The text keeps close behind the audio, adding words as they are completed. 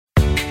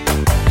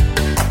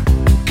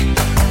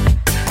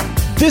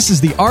This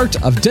is the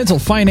Art of Dental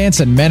Finance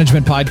and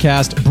Management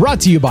podcast, brought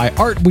to you by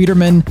Art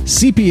Wiederman,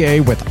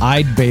 CPA with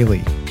Eide Bailly.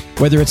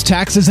 Whether it's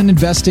taxes and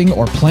investing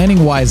or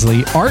planning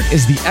wisely, Art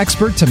is the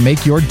expert to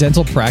make your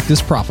dental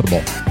practice profitable.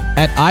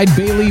 At Eide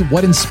Bailly,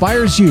 what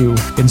inspires you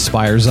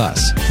inspires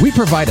us. We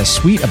provide a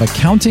suite of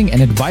accounting and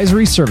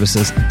advisory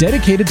services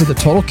dedicated to the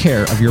total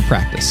care of your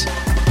practice.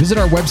 Visit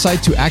our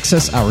website to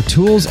access our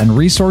tools and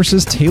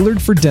resources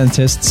tailored for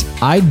dentists,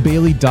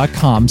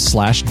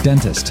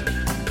 eidebailly.com/dentist.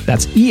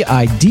 That's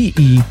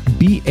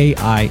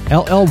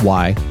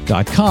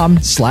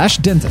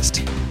EIDEBAILLY.com/dentist.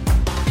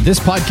 This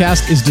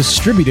podcast is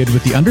distributed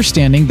with the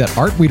understanding that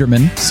Art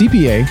Wiederman,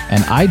 CPA,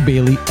 and Eide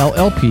Bailly,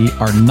 LLP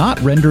are not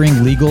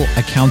rendering legal,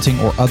 accounting,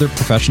 or other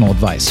professional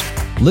advice.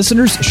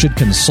 Listeners should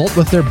consult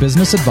with their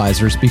business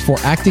advisors before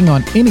acting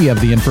on any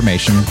of the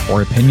information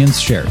or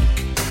opinions shared.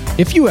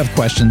 If you have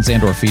questions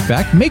and or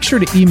feedback, make sure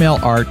to email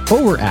Art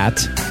over at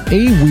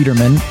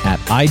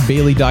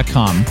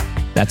awiederman@eidebailly.com.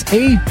 That's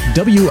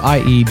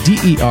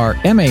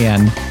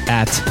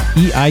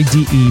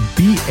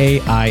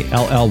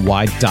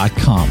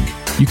AWIEDERMAN@EIDEBAILLY.com.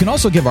 You can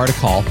also give Art a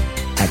call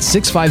at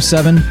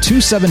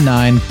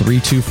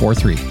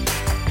 657-279-3243.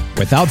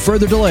 Without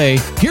further delay,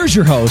 here's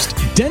your host,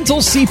 Dental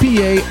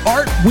CPA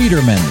Art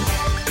Wiederman.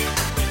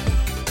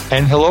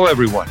 And hello,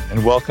 everyone,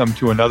 and welcome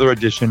to another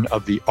edition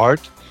of the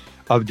Art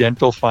of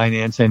Dental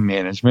Finance and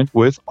Management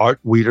with Art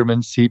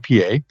Wiederman,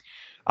 CPA.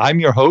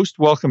 I'm your host.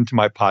 Welcome to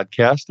my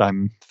podcast.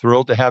 I'm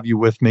thrilled to have you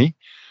with me.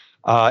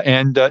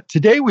 And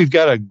today we've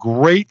got a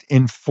great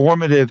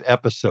informative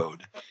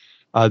episode.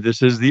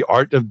 This is the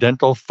Art of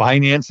Dental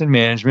Finance and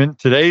Management.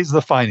 Today's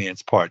the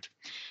finance part.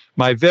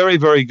 My very,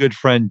 very good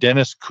friend,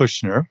 Dennis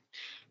Kushner,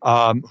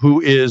 who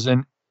is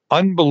an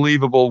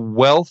unbelievable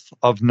wealth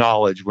of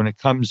knowledge when it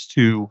comes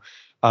to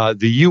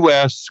the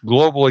U.S.,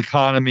 global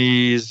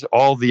economies,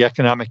 all the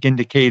economic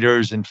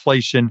indicators,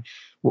 inflation.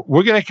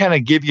 We're going to kind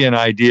of give you an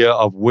idea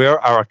of where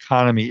our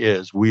economy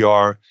is. We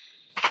are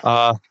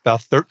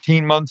about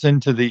 13 months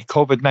into the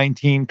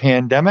COVID-19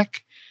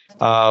 pandemic.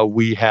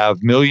 We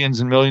have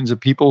millions and millions of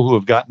people who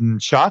have gotten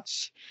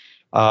shots.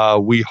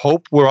 We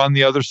hope we're on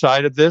the other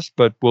side of this,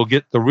 but we'll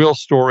get the real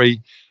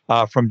story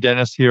from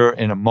Dennis here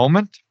in a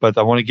moment. But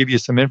I want to give you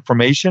some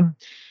information.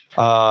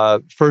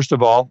 First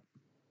of all,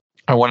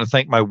 I want to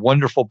thank my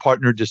wonderful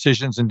partner,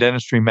 Decisions in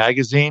Dentistry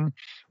Magazine.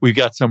 We've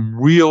got some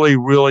really,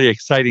 really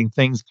exciting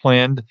things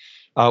planned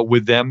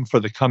with them for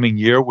the coming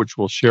year, which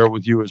we'll share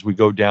with you as we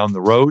go down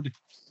the road.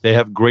 They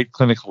have great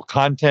clinical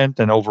content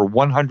and over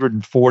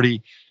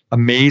 140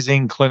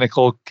 amazing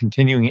clinical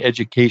continuing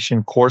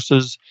education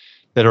courses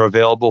that are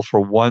available for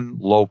one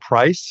low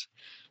price.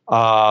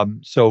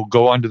 So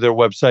go onto their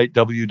website,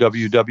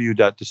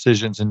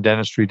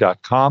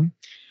 www.decisionsindentistry.com.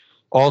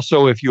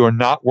 Also, if you are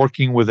not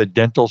working with a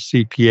dental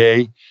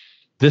CPA,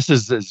 this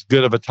is as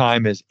good of a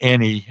time as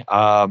any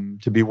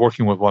to be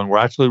working with one. We're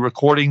actually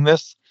recording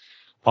this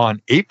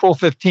on April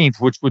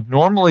 15th, which would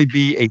normally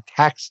be a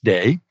tax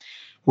day,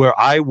 where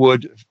I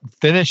would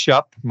finish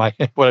up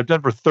what I've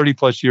done for 30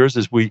 plus years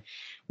is we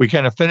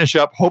kind of finish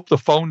up, hope the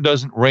phone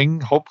doesn't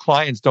ring, hope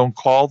clients don't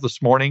call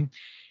this morning.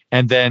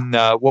 And then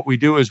what we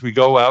do is we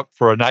go out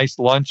for a nice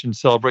lunch and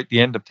celebrate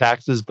the end of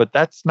taxes. But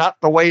that's not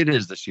the way it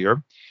is this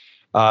year.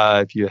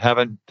 If you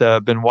haven't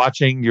been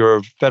watching,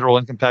 your federal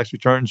income tax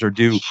returns are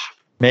due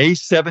May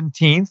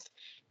 17th.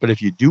 But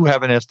if you do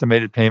have an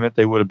estimated payment,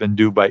 they would have been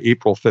due by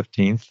April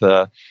 15th.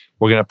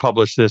 We're going to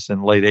publish this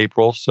in late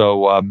April.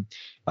 So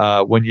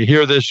when you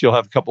hear this, you'll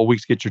have a couple of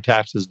weeks to get your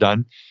taxes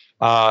done.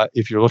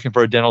 If you're looking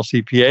for a dental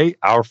CPA,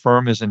 our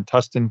firm is in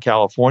Tustin,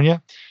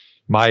 California.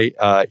 My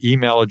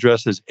email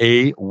address is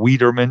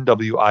awiederman,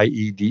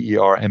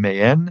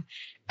 WIEDERMAN,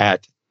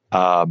 at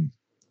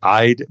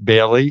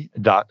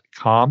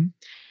eidebailly.com.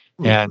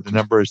 And the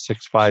number is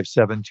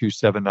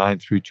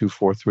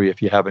 657-279-3243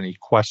 if you have any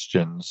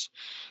questions.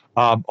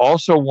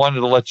 Also wanted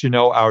to let you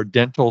know our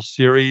dental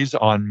series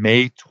on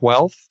May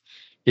 12th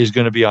is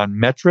going to be on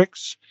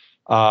metrics.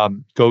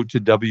 Go to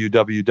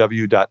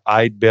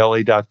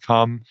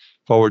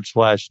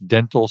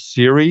www.eidebailly.com/dental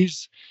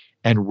series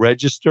and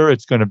register.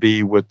 It's going to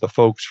be with the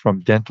folks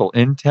from Dental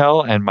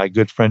Intel and my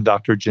good friend,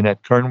 Dr.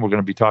 Jeanette Kern. We're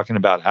going to be talking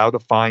about how to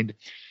find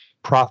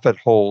profit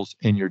holes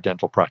in your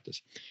dental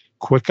practice.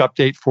 Quick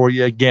update for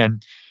you again.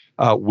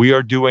 We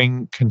are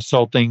doing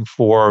consulting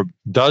for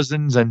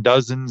dozens and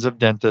dozens of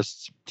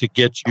dentists to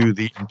get you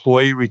the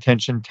employee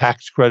retention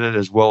tax credit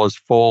as well as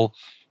full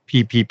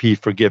PPP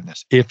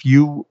forgiveness. If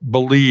you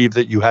believe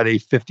that you had a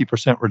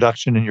 50%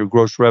 reduction in your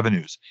gross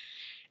revenues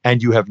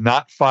and you have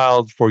not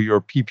filed for your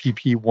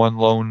PPP-1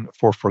 loan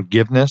for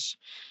forgiveness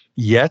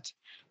yet,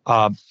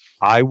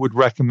 I would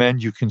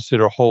recommend you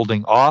consider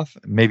holding off.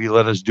 Maybe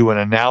let us do an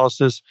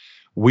analysis.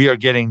 We are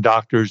getting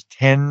doctors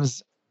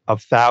tens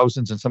of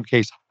thousands, in some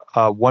cases,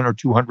 $100,000 or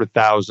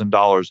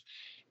 $200,000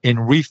 in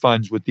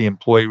refunds with the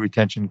employee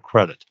retention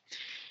credit.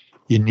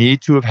 You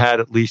need to have had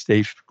at least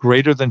a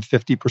greater than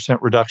 50%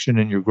 reduction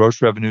in your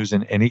gross revenues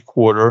in any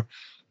quarter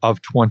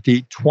of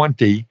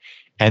 2020,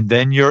 and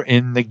then you're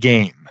in the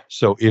game.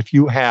 So if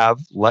you have,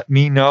 let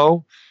me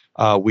know.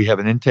 we have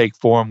an intake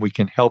form. We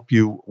can help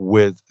you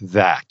with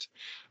that.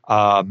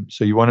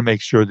 So you want to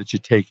make sure that you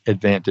take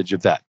advantage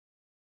of that.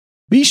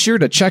 Be sure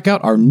to check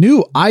out our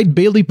new Eide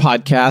Bailly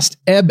podcast,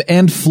 Ebb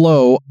and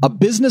Flow, a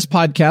business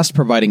podcast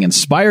providing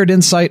inspired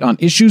insight on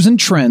issues and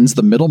trends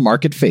the middle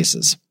market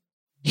faces.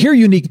 Hear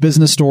unique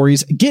business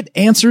stories, get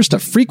answers to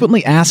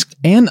frequently asked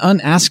and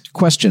unasked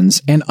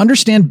questions, and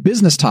understand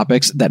business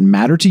topics that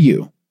matter to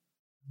you.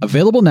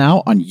 Available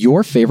now on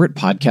your favorite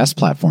podcast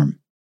platform.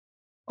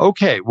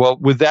 Okay, well,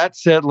 with that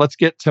said, let's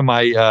get to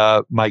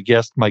my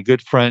guest, my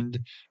good friend,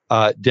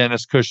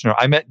 Dennis Kushner.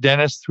 I met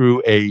Dennis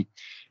through a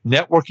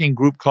networking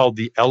group called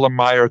the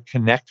Ellermeyer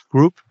Connect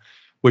Group,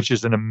 which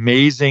is an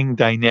amazing,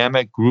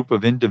 dynamic group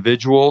of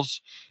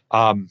individuals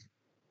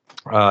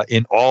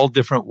in all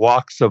different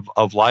walks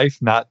of life,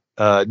 not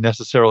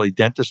necessarily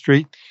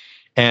dentistry.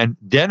 And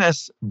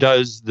Dennis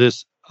does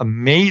this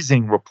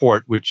amazing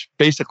report, which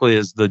basically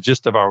is the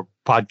gist of our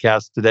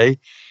podcast today,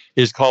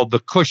 is called the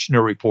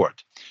Kushner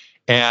Report.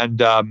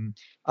 And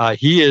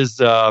he is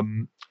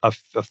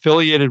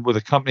affiliated with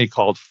a company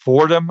called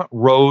Fordham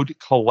Road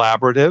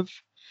Collaborative.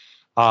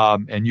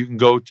 And you can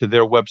go to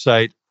their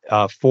website,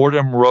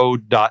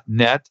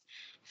 fordhamroad.net/The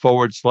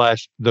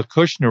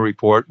Kushner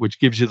Report, which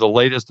gives you the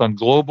latest on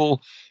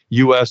global,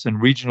 U.S.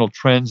 and regional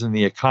trends in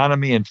the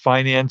economy and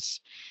finance.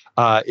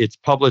 It's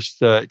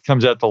published, it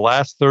comes out the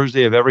last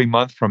Thursday of every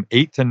month from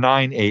 8 to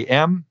 9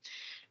 a.m.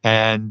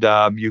 And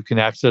you can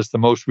access the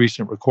most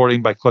recent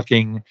recording by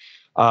clicking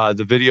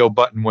the video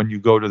button when you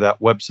go to that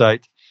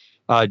website.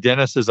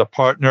 Dennis is a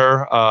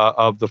partner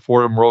of the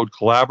Fordham Road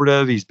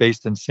Collaborative. He's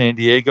based in San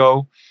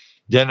Diego.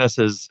 Dennis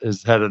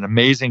has had an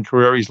amazing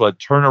career. He's led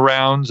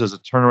turnarounds as a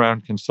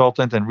turnaround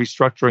consultant and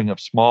restructuring of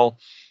small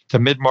to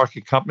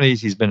mid-market companies.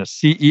 He's been a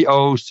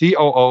CEO,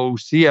 COO,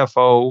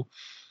 CFO,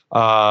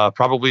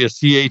 probably a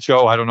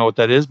CHO. I don't know what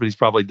that is, but he's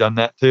probably done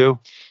that too.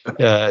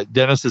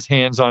 Dennis's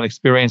hands-on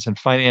experience in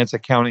finance,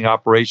 accounting,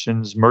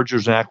 operations,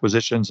 mergers and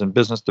acquisitions, and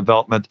business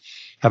development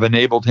have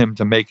enabled him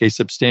to make a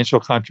substantial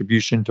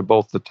contribution to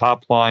both the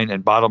top line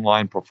and bottom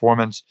line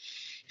performance.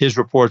 His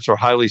reports are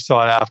highly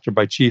sought after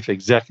by chief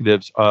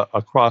executives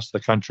across the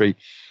country.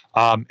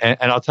 And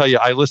I'll tell you,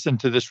 I listened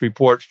to this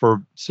report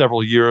for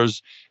several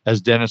years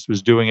as Dennis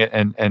was doing it.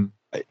 And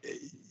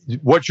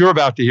what you're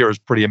about to hear is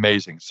pretty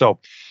amazing. So,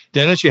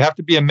 Dennis, you have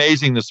to be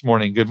amazing this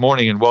morning. Good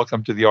morning and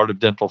welcome to the Art of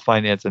Dental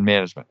Finance and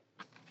Management.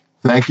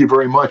 Thank you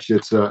very much.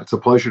 It's a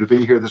pleasure to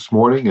be here this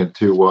morning and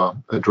to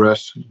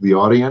address the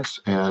audience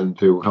and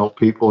to help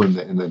people in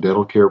the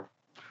dental care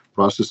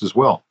process as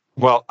well.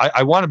 Well,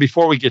 I want to,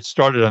 before we get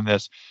started on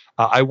this,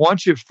 I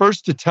want you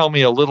first to tell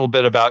me a little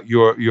bit about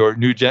your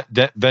new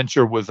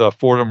venture with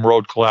Fordham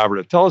Road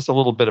Collaborative. Tell us a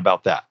little bit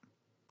about that.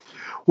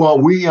 Well,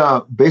 we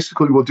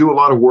basically will do a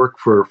lot of work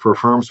for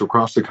firms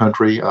across the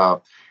country.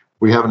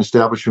 We have an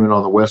establishment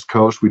on the West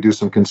Coast. We do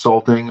some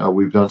consulting.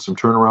 We've done some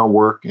turnaround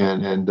work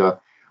and a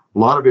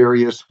lot of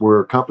areas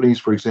where companies,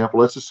 for example,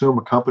 let's assume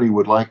a company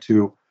would like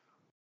to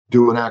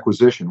do an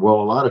acquisition. Well,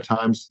 a lot of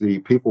times the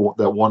people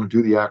that want to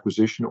do the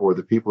acquisition or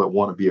the people that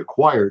want to be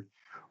acquired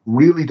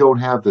really don't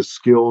have the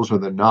skills or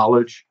the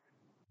knowledge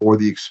or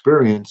the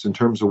experience in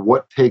terms of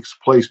what takes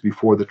place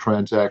before the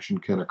transaction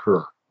can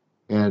occur.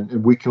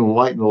 And we can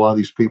enlighten a lot of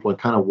these people and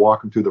kind of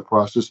walk them through the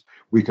process.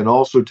 We can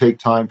also take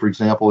time, for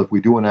example, if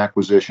we do an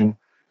acquisition,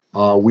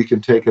 we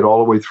can take it all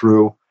the way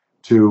through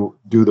to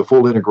do the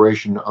full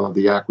integration of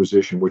the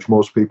acquisition, which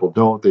most people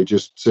don't. They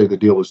just say the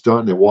deal is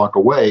done, they walk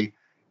away.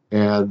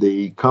 And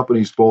the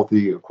companies, both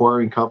the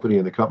acquiring company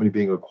and the company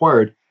being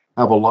acquired,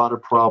 have a lot of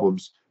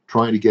problems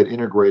trying to get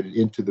integrated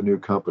into the new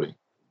company.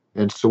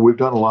 And so we've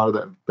done a lot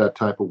of that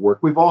type of work.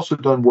 We've also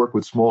done work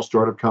with small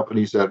startup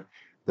companies that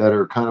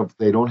are kind of,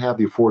 they don't have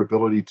the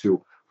affordability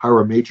to hire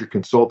a major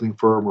consulting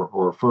firm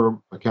or a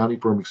firm, accounting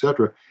firm, et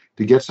cetera,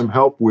 to get some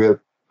help with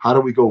how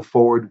do we go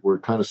forward? We're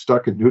kind of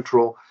stuck in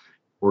neutral.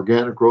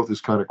 Organic growth is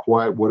kind of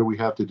quiet. What do we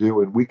have to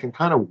do? And we can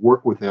kind of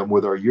work with them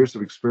with our years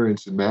of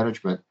experience in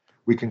management.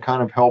 We can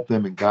kind of help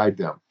them and guide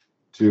them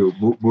to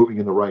moving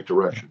in the right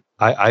direction.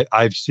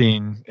 I've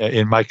seen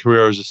in my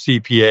career as a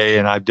CPA,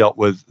 and I've dealt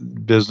with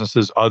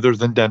businesses other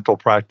than dental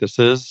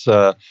practices,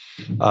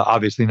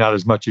 obviously not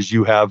as much as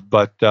you have,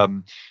 but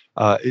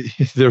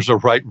there's a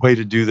right way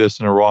to do this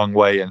and a wrong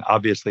way. And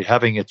obviously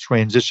having a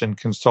transition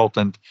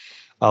consultant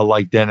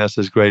like Dennis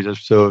is great.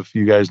 So if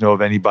you guys know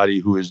of anybody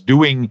who is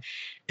doing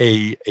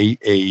a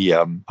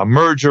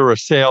merger, a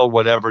sale,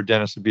 whatever,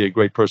 Dennis would be a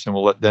great person.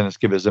 We'll let Dennis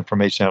give his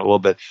information out a little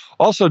bit.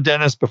 Also,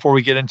 Dennis, before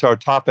we get into our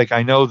topic,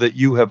 I know that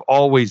you have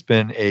always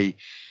been a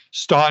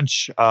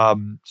staunch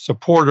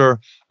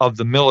supporter of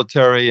the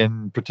military,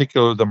 in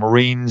particular the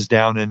Marines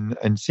down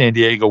in San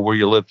Diego where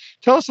you live.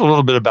 Tell us a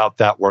little bit about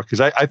that work,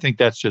 because I think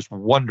that's just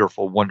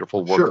wonderful,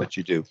 wonderful work that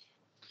you do.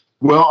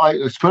 Well,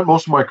 I spent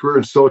most of my career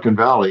in Silicon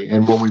Valley,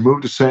 and when we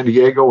moved to San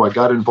Diego, I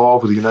got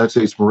involved with the United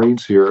States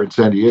Marines here in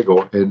San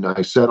Diego, and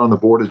I sat on the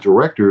board of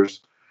directors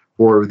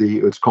for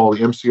it's called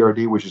the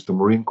MCRD, which is the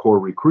Marine Corps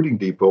Recruiting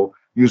Depot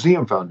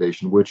Museum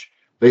Foundation, which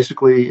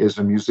basically is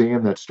a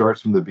museum that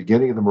starts from the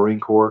beginning of the Marine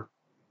Corps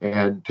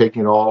and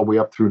taking it all the way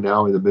up through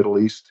now in the Middle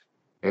East.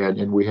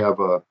 And we have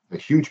a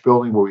huge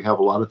building where we have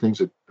a lot of things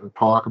that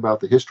talk about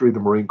the history of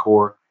the Marine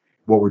Corps,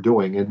 what we're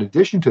doing. In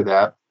addition to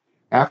that,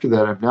 after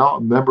that, I'm now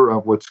a member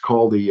of what's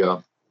called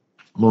the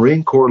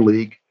Marine Corps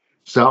League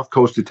South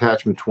Coast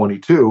Detachment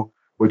 22,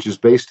 which is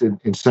based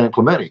in San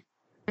Clemente.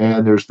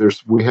 And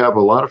we have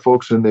a lot of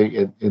folks in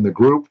the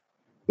group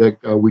that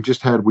we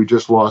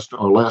just lost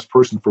our last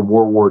person from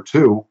World War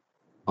II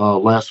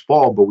last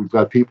fall, but we've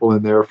got people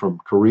in there from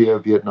Korea,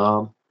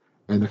 Vietnam,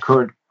 and the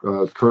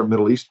current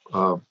Middle East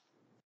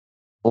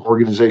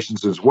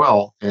organizations as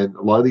well. And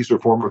a lot of these are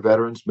former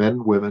veterans, men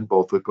and women,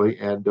 both luckily.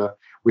 And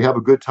we have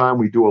a good time.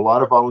 We do a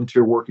lot of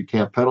volunteer work at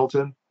Camp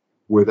Pendleton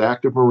with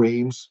active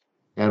Marines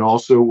and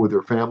also with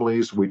their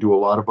families. We do a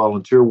lot of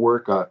volunteer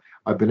work.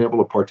 I've been able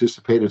to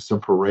participate in some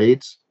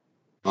parades,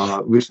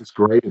 which is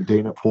great, in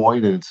Dana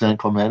Point and in San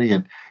Clemente.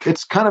 And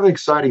it's kind of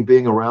exciting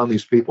being around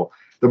these people.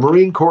 The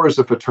Marine Corps is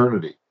a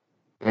fraternity,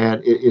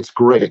 and it's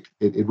great.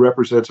 It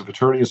represents a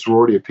fraternity and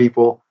sorority of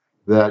people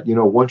that,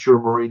 once you're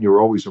a Marine,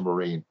 you're always a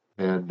Marine.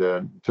 And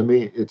to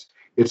me,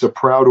 it's a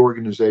proud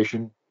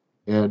organization,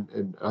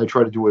 and I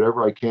try to do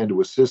whatever I can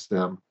to assist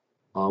them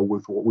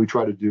with what we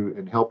try to do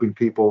in helping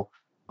people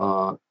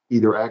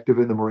either active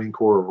in the Marine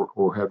Corps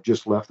or have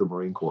just left the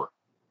Marine Corps.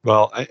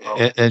 Well,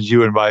 as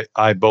you and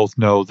I both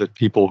know, that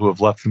people who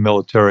have left the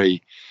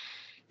military,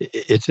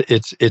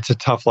 it's a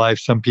tough life.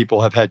 Some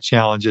people have had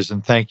challenges,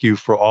 and thank you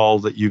for all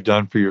that you've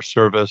done for your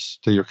service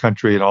to your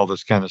country and all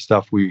this kind of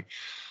stuff.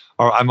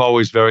 I'm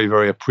always very,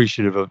 very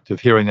appreciative of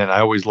hearing that. I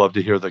always love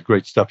to hear the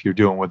great stuff you're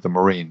doing with the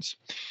Marines.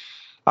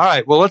 All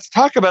right. Well, let's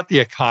talk about the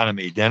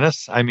economy,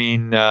 Dennis. I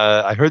mean,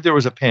 I heard there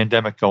was a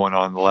pandemic going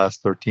on the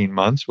last 13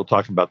 months. We'll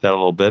talk about that a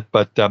little bit.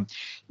 But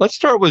let's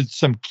start with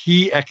some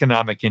key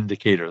economic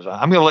indicators.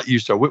 I'm going to let you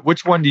start. What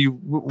do you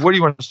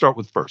want to start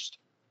with first?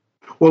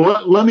 Well,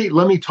 let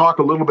me talk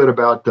a little bit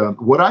about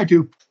what I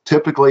do.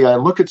 Typically, I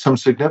look at some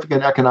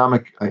significant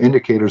economic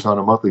indicators on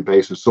a monthly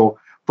basis. So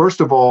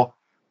first of all,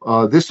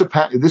 this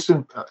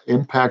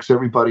impacts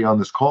everybody on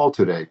this call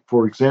today.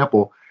 For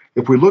example,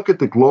 if we look at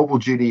the global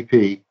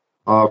GDP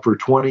for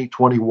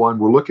 2021,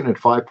 we're looking at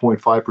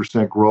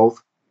 5.5%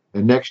 growth,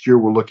 and next year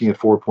we're looking at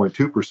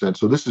 4.2%.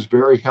 So this is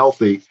very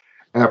healthy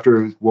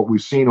after what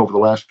we've seen over the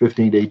last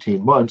 15 to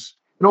 18 months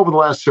and over the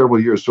last several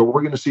years. So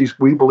we're going to see,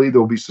 we believe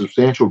there will be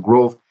substantial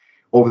growth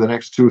over the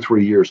next 2 or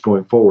 3 years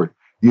going forward.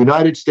 The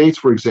United States,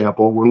 for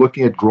example, we're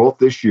looking at growth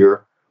this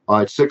year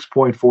at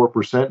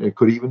 6.4%. It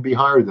could even be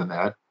higher than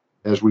that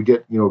as we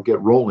get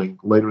rolling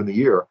later in the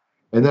year.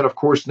 And then, of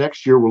course,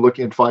 next year we're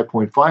looking at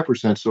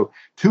 5.5%. So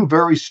 2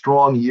 very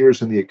strong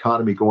years in the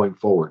economy going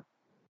forward.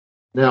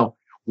 Now,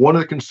 one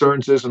of the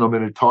concerns is, and I'm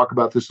going to talk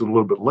about this a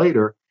little bit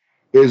later,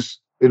 is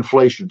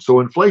inflation. So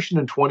inflation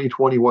in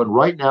 2021,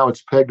 right now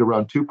it's pegged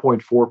around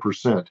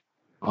 2.4%.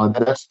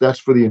 That's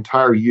for the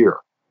entire year.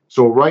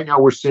 So right now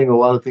we're seeing a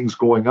lot of things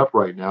going up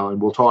right now,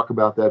 and we'll talk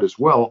about that as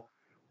well.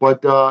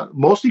 But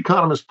most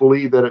economists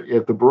believe that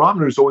if the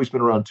barometer has always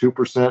been around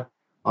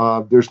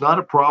 2%, there's not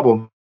a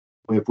problem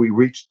if we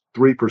reach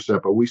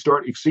 3%, but we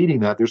start exceeding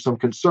that. There's some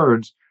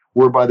concerns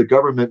whereby the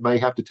government may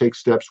have to take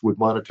steps with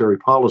monetary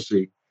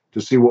policy to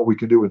see what we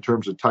can do in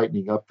terms of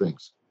tightening up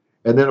things.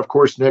 And then, of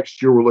course,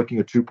 next year we're looking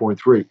at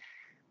 2.3.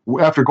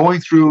 After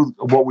going through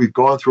what we've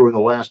gone through in the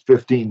last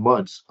 15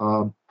 months,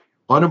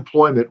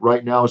 unemployment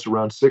right now is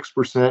around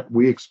 6%.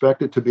 We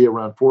expect it to be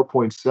around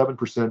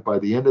 4.7% by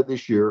the end of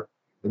this year,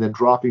 and then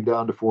dropping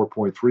down to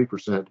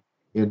 4.3%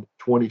 in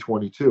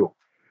 2022.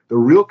 The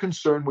real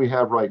concern we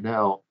have right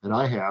now, and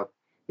I have,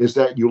 is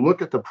that you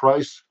look at the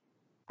price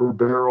per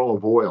barrel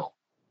of oil.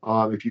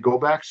 If you go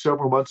back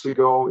several months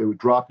ago, it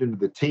dropped into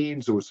the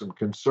teens. There was some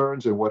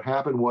concerns, and what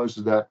happened was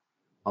that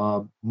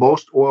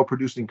most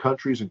oil-producing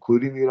countries,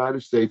 including the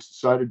United States,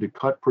 decided to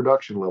cut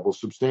production levels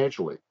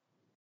substantially,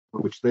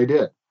 which they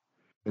did.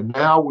 And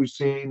now we've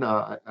seen,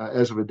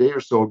 as of a day or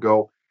so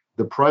ago,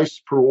 the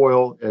price per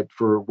oil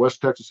for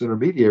West Texas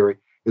Intermediary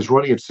is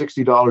running at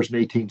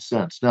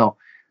 $60.18. Now,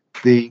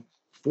 the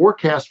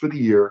forecast for the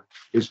year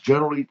is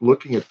generally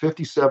looking at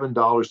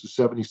 $57 to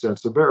 70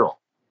 cents a barrel.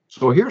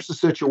 So here's the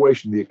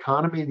situation. The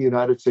economy in the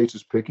United States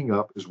is picking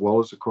up, as well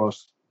as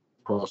across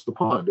the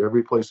pond,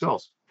 every place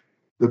else.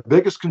 The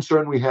biggest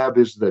concern we have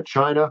is that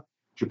China,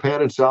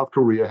 Japan, and South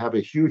Korea have a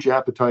huge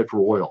appetite for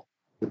oil.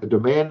 The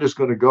demand is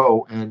going to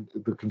go, and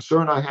the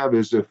concern I have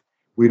is if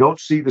we don't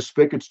see the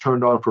spigots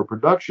turned on for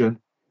production,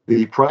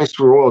 the price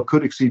for oil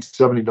could exceed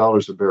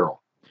 $70 a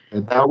barrel.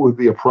 And that would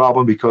be a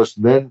problem, because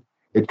then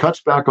it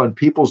cuts back on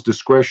people's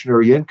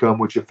discretionary income,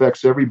 which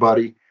affects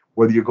everybody,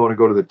 whether you're going to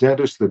go to the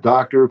dentist, the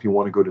doctor, if you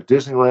want to go to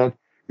Disneyland.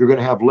 You're going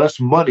to have less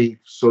money,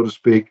 so to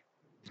speak,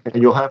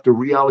 and you'll have to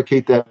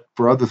reallocate that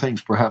for other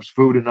things, perhaps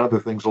food and other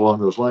things along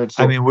those lines.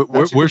 So I mean,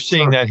 we're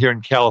seeing that here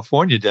in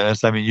California,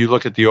 Dennis. I mean, you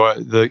look at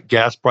the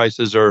gas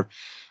prices are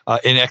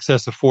in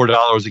excess of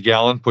 $4 a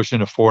gallon, pushing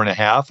to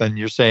 $4.50, and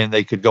you're saying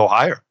they could go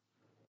higher.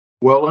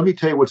 Well, let me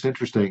tell you what's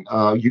interesting.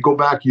 You go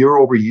back year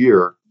over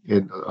year,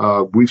 and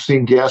we've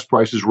seen gas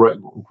prices,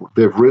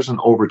 they've risen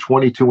over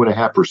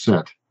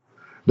 22.5%.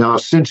 Now,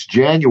 since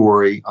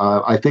January,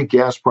 I think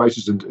gas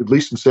prices, at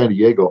least in San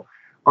Diego,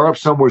 are up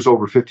somewhere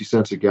over 50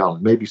 cents a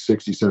gallon, maybe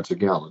 60 cents a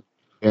gallon.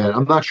 And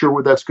I'm not sure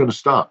where that's going to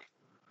stop.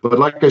 But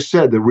like I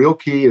said, the real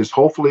key is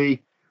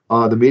hopefully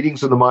the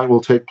meetings of the mind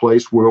will take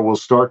place where we'll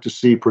start to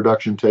see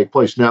production take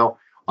place. Now,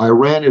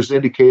 Iran has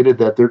indicated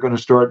that they're going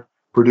to start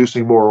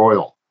producing more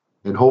oil.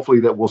 And hopefully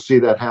that we'll see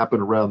that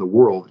happen around the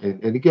world.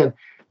 And again,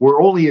 I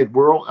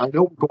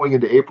know we're going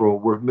into April,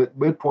 we're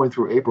midpoint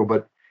through April,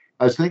 but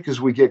I think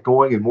as we get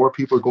going and more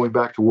people are going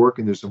back to work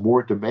and there's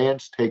more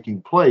demands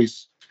taking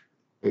place,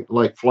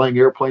 like flying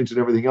airplanes and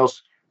everything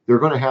else, they're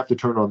going to have to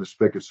turn on the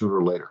spigot sooner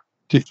or later.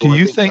 Do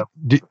you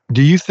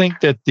think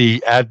that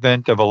the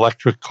advent of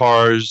electric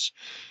cars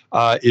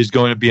is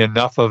going to be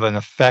enough of an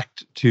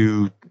effect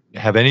to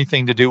have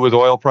anything to do with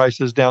oil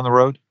prices down the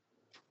road?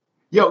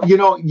 Yeah,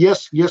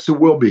 yes, it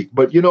will be.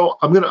 But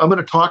I'm going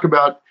to talk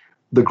about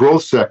the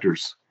growth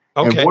sectors.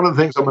 Okay. And one of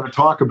the things I'm going to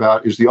talk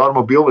about is the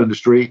automobile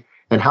industry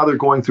and how they're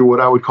going through what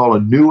I would call a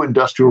new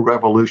industrial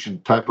revolution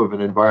type of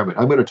an environment.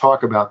 I'm going to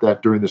talk about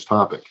that during this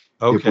topic.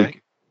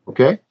 Okay.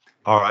 Okay.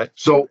 All right.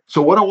 So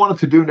what I wanted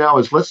to do now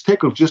is let's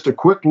take just a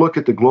quick look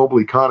at the global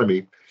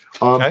economy.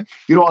 On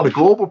a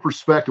global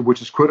perspective,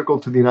 which is critical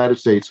to the United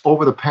States,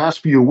 over the past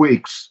few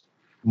weeks,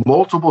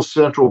 multiple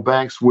central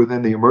banks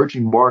within the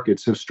emerging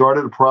markets have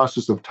started a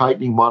process of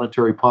tightening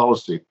monetary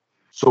policy.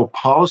 So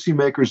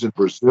policymakers in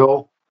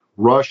Brazil,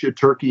 Russia,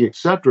 Turkey,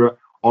 etc.,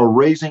 are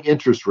raising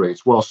interest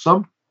rates, while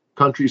some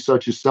countries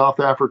such as South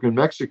Africa and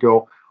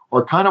Mexico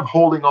are kind of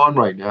holding on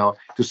right now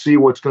to see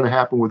what's going to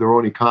happen with their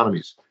own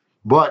economies.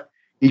 But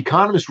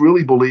economists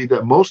really believe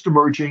that most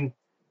emerging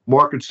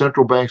market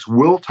central banks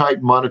will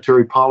tighten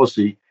monetary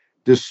policy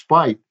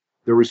despite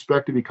their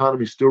respective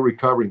economies still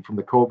recovering from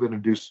the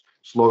COVID-induced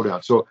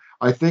slowdown. So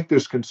I think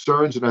there's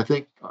concerns, and I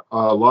think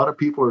a lot of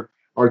people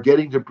are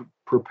getting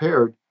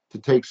prepared to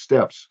take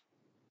steps.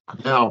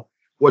 Now,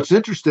 what's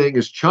interesting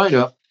is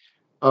China,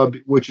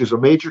 which is a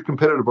major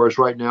competitor of ours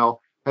right now,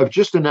 have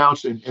just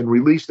announced and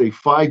released a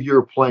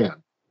 5-year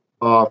plan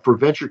for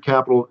venture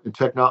capital in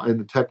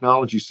the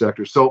technology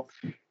sector. So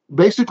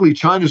basically,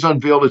 China's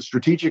unveiled its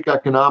strategic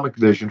economic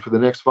vision for the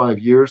next 5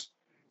 years.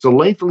 It's a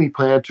lengthy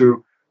plan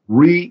to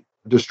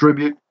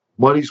redistribute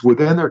monies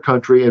within their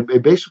country. And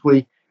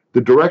basically, the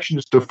direction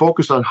is to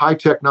focus on high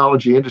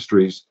technology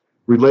industries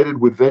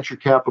related with venture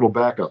capital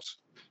backups.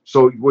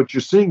 So what you're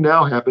seeing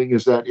now happening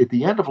is that at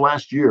the end of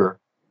last year,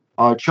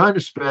 China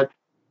spent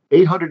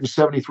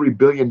 $873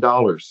 billion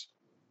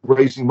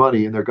raising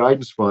money in their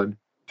guidance fund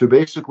to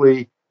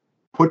basically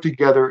put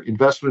together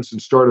investments in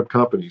startup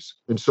companies.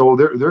 And so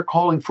they're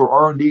calling for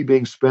R&D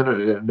being spent at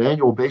an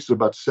annual basis of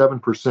about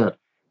 7%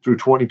 through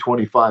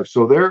 2025.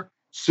 So they're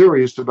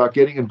serious about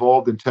getting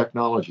involved in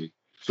technology.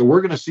 So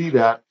we're going to see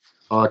that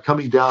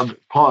coming down the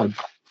pond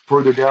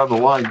further down the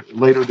line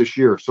later this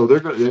year. So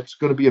it's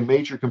going to be a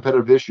major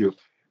competitive issue.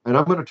 And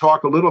I'm going to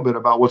talk a little bit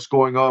about what's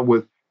going on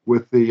with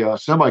the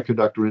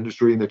semiconductor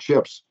industry and the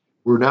chips.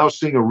 We're now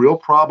seeing a real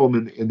problem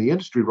in the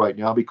industry right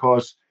now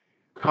because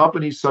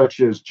companies such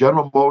as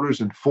General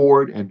Motors and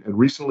Ford and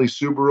recently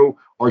Subaru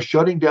are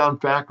shutting down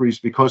factories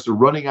because they're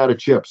running out of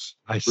chips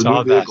for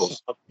new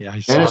vehicles.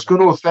 And it's going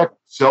to affect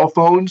cell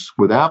phones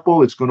with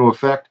Apple. It's going to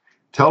affect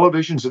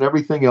televisions and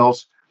everything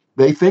else.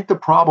 They think the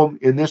problem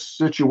in this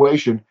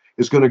situation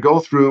is going to go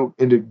through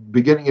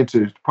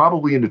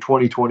probably into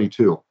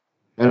 2022.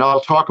 And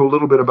I'll talk a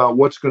little bit about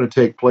what's going to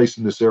take place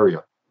in this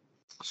area.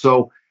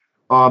 So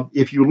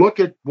if you look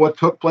at what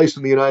took place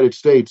in the United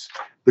States,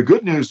 the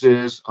good news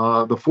is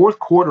the fourth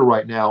quarter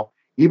right now,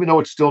 even though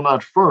it's still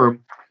not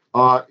firm,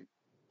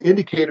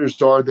 indicators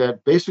are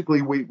that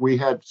basically we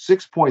had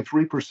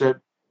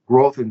 6.3%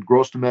 growth in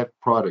gross domestic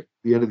product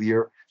at the end of the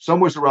year,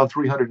 somewhere around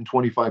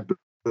 $325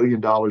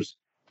 billion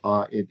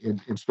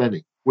in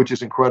spending, which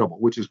is incredible,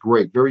 which is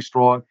great, very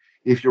strong.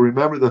 If you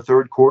remember the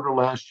third quarter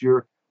last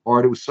year,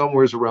 Art, it was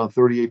somewhere around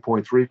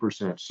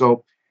 38.3%.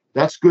 So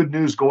that's good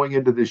news going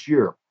into this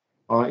year.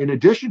 In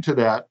addition to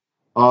that,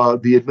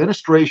 the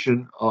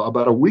administration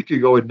about a week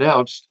ago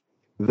announced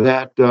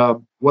that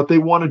what they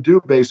want to do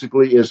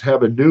basically is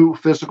have a new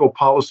fiscal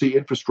policy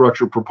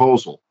infrastructure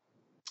proposal.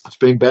 It's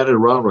being batted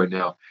around right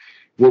now.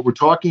 What we're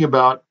talking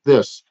about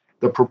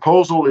the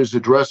proposal is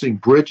addressing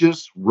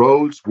bridges,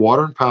 roads,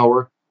 water and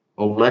power,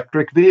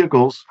 electric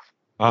vehicles,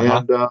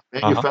 and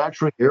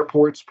manufacturing,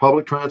 airports,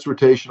 public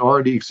transportation,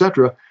 R&D,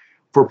 etc.,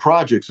 for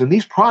projects. And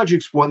these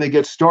projects, when they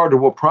get started,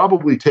 will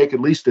probably take at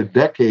least a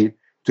decade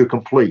to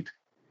complete.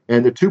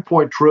 And the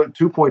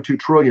 2.2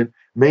 trillion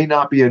may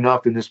not be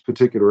enough in this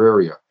particular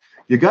area.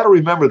 You got to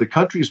remember the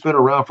country's been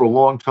around for a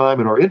long time,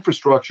 and our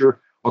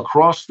infrastructure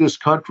across this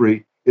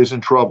country is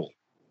in trouble.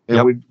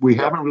 And we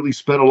haven't really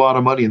spent a lot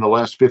of money in the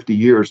last 50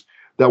 years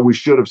that we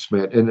should have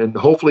spent. And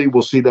hopefully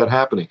we'll see that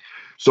happening.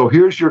 So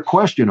here's your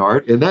question,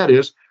 Art, and that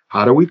is,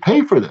 how do we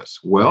pay for this?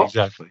 Well,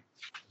 exactly.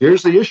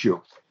 Here's the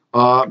issue.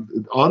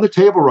 On the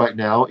table right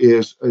now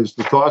is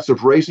the thoughts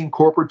of raising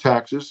corporate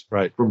taxes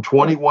from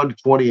 21 to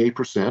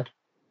 28%,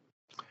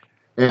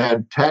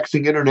 and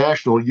taxing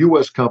international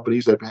U.S.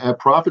 companies that have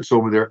profits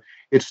over there,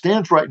 it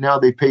stands right now,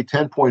 they pay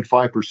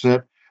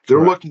 10.5%.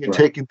 They're looking at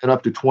taking that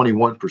up to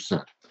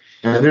 21%.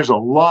 And there's a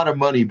lot of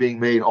money being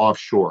made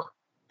offshore.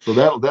 So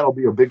that'll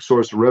be a big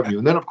source of revenue.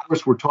 And then, of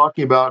course, we're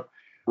talking about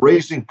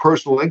raising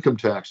personal income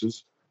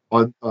taxes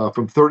on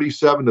from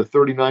 37 to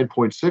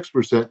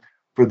 39.6%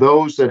 for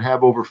those that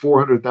have over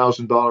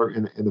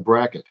 $400,000 in the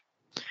bracket.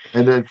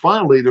 And then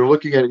finally, they're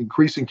looking at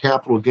increasing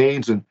capital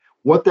gains, and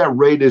what that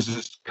rate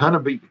is kind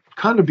of be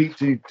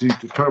to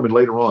determine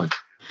later on.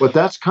 But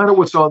that's kind of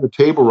what's on the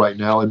table right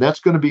now, and that's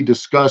going to be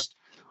discussed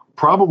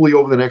probably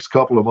over the next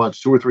couple of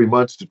months, 2 or 3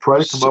 months, to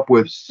try to come up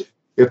with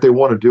if they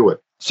want to do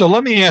it. So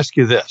let me ask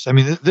you this. I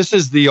mean, this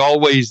is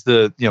always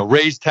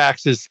raise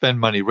taxes,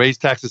 spend money, raise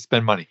taxes,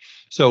 spend money.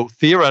 So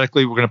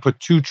theoretically, we're going to put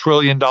 $2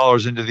 trillion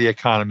into the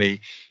economy.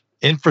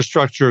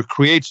 Infrastructure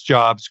creates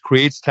jobs,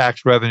 creates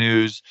tax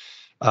revenues.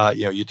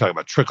 You talk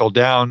about trickle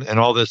down and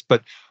all this,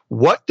 but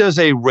what does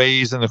a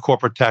raise in the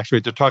corporate tax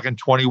rate? They're talking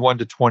 21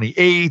 to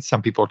 28.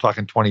 Some people are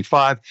talking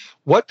 25.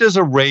 What does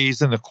a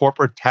raise in the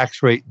corporate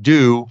tax rate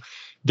do?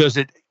 Does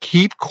it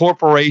keep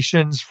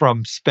corporations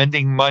from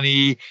spending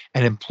money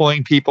and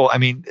employing people? I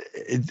mean,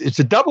 it's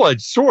a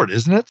double-edged sword,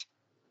 isn't it?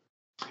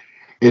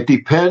 It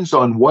depends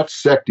on what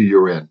sector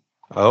you're in.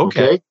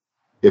 Okay.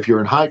 If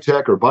you're in high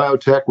tech or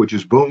biotech, which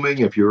is booming,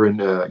 if you're in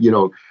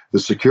the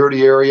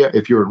security area,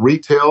 if you're in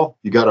retail,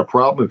 you got a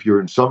problem. If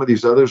you're in some of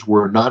these others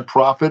where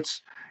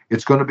nonprofits,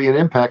 it's going to be an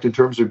impact in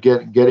terms of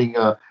getting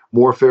a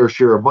more fair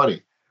share of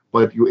money.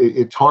 But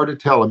it's hard to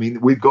tell. I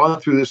mean, we've gone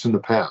through this in the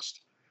past.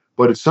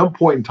 But at some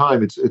point in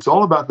time, it's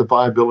all about the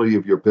viability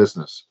of your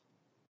business,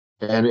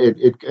 and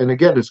and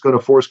again, it's going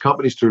to force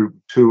companies to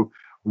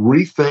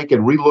rethink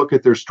and relook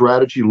at their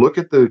strategy, look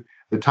at the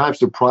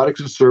types of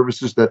products and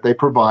services that they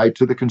provide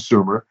to the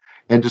consumer,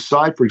 and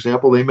decide. For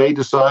example, they may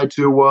decide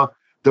to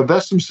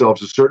divest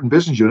themselves of certain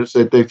business units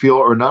that they feel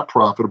are not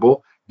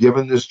profitable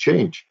given this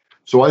change.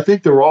 So I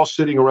think they're all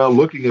sitting around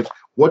looking at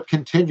what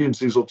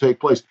contingencies will take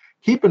place.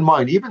 Keep in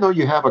mind, even though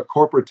you have a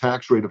corporate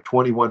tax rate of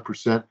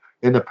 21%.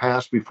 In the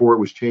past, before it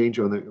was changed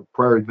on the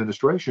prior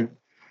administration,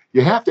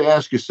 you have to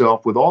ask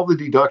yourself, with all the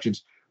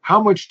deductions,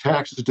 how much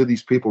taxes do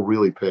these people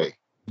really pay?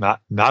 Not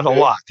a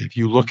lot if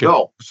you look at it.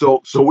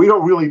 No. So we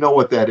don't really know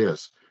what that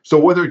is. So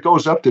whether it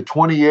goes up to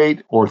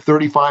 28 or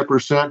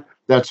 35%,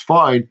 that's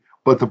fine.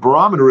 But the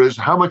barometer is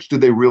how much do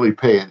they really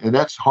pay? And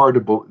that's hard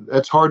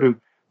to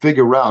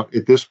figure out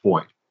at this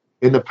point.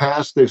 In the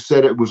past, they've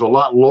said it was a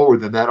lot lower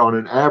than that on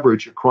an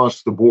average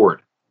across the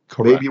board.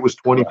 Correct. Maybe it was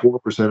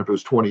 24% if it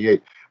was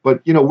 28.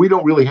 But, we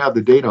don't really have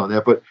the data on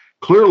that. But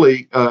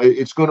clearly,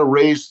 it's going to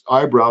raise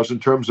eyebrows in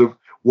terms of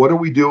what do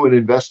we do in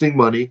investing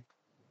money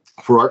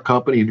for our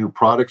company, new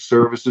products,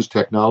 services,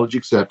 technology,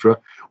 et cetera.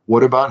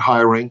 What about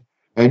hiring?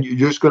 And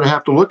you're just going to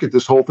have to look at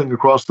this whole thing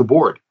across the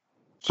board.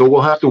 So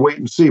we'll have to wait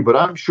and see. But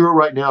I'm sure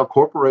right now,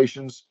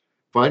 corporations,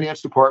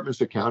 finance departments,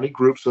 accounting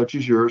groups such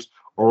as yours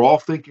are all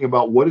thinking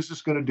about what is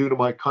this going to do to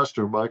my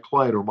customer, my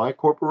client, or my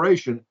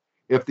corporation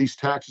if these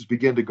taxes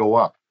begin to go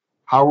up?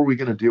 How are we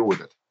going to deal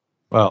with it?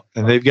 Well,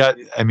 and they've got,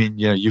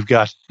 you've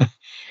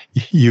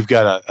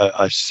got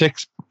a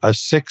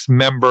six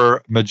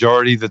member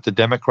majority that the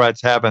Democrats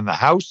have in the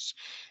House.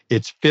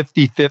 It's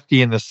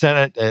 50-50 in the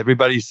Senate.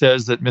 Everybody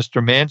says that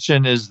Mr.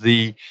 Manchin is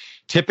the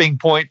tipping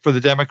point for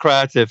the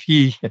Democrats. If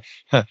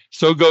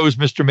so goes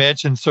Mr.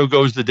 Manchin, so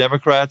goes the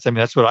Democrats. I mean,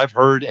 that's what I've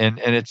heard. And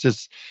it's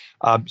just,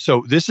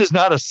 so this is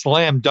not a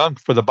slam dunk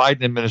for the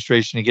Biden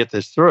administration to get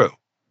this through.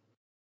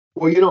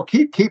 Well,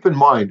 keep in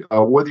mind,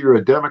 whether you're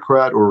a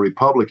Democrat or a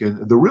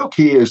Republican, the real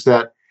key is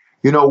that,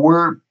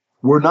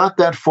 we're not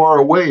that far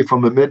away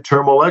from a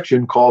midterm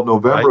election called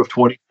November of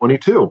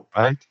 2022.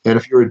 Right. And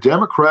if you're a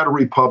Democrat or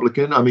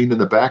Republican, in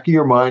the back of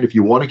your mind, if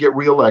you want to get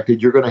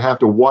reelected, you're going to have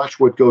to watch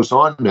what goes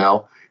on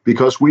now,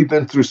 because we've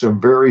been through some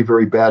very,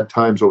 very bad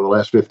times over the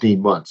last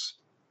 15 months.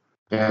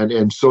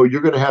 And so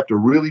you're going to have to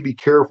really be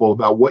careful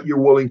about what you're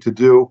willing to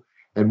do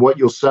and what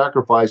you'll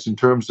sacrifice in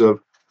terms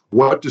of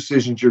what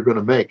decisions you're going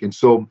to make. And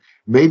so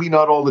maybe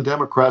not all the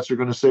Democrats are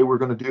going to say we're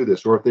going to do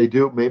this, or if they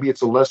do, maybe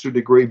it's a lesser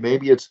degree,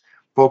 maybe it's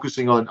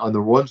focusing on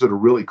the ones that are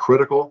really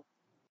critical.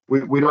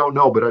 We don't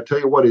know, but I tell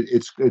you what,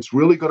 it's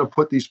really going to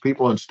put these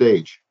people on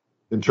stage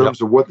in terms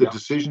of what the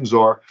decisions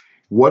are.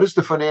 What is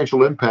the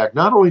financial impact,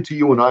 not only to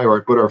you and I,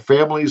 Art, but our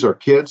families, our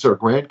kids, our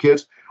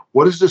grandkids?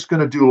 What is this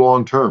going to do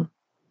long term?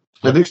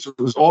 And this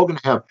is all going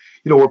to have,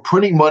 we're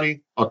printing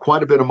money,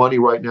 quite a bit of money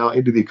right now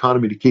into the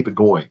economy to keep it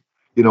going,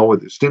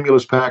 with the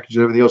stimulus package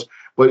and everything else.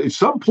 But at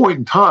some point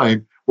in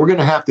time, we're going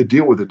to have to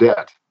deal with the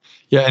debt.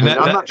 Yeah, and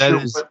I'm not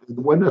sure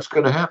when that's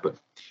going to happen.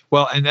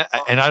 Well, and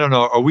I don't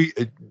know,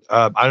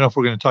 I don't know if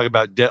we're going to talk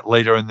about debt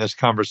later in this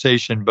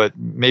conversation, but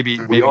maybe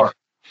we are.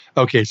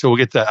 Okay, so we'll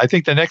get to that. I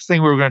think the next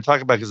thing we were going to talk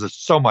about, because there's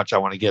so much I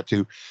want to get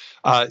to,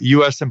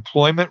 U.S.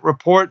 employment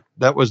report.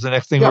 That was the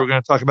next thing we were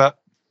going to talk about.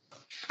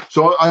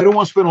 So I don't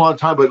want to spend a lot of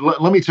time, but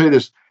let me tell you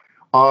this.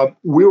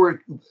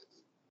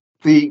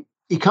 The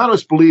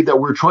economists believe that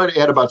we're trying to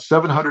add about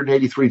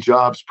 783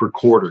 jobs per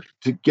quarter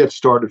to get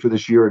started for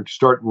this year and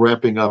start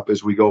ramping up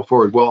as we go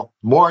forward. Well,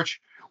 March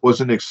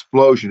was an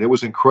explosion. It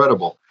was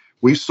incredible.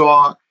 We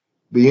saw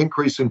the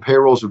increase in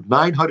payrolls of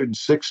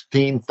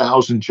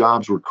 916,000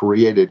 jobs were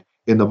created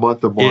in the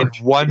month of March.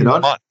 In one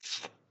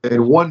month.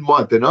 In 1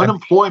 month. And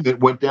unemployment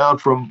went down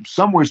from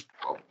somewhere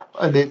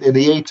in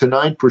the 8 to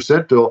 9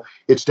 percentile.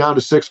 It's down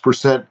to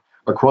 6%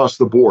 across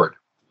the board.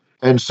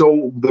 And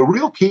so the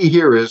real key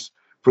here is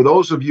for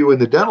those of you in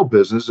the dental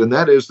business, and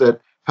that is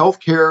that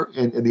healthcare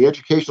and the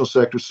educational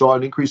sector saw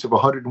an increase of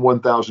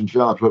 101,000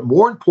 jobs. But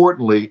more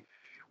importantly,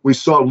 we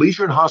saw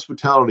leisure and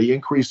hospitality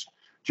increase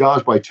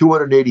jobs by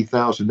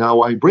 280,000. Now,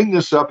 why I bring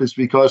this up is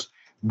because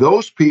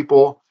those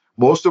people,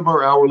 most of them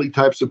are hourly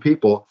types of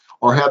people,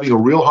 are having a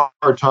real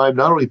hard time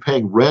not only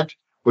paying rent,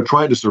 but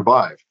trying to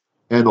survive.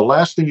 And the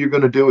last thing you're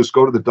going to do is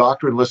go to the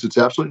doctor unless it's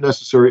absolutely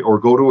necessary or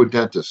go to a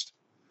dentist.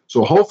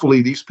 So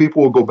hopefully these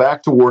people will go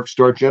back to work,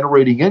 start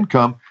generating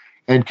income,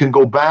 and can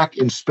go back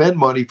and spend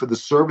money for the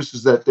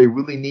services that they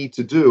really need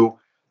to do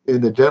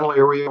in the dental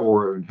area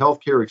or in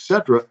healthcare, et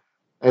cetera,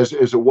 as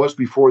it was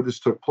before this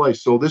took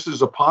place. So this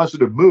is a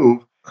positive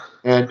move,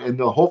 and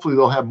hopefully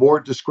they'll have more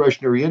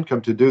discretionary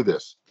income to do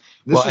this.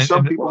 This is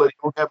some people that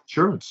don't have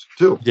insurance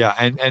too. Yeah,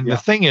 and the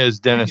thing is,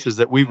 Dennis, is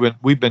that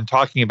we've been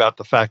talking about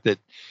the fact that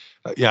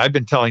I've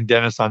been telling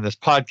Dennis on this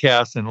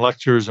podcast and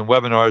lectures and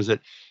webinars that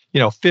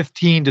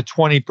 15 to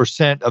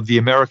 20% of the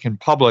American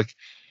public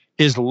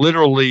is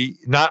literally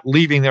not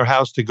leaving their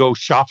house to go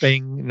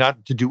shopping,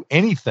 not to do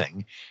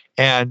anything.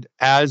 And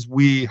as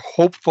we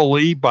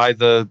hopefully by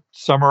the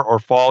summer or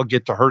fall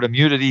get to herd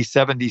immunity,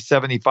 70,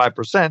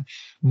 75%,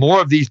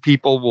 more of these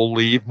people will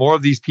leave. More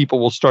of these people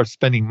will start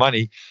spending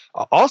money.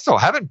 Also,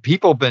 haven't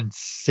people been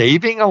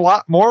saving a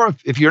lot more?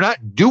 If you're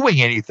not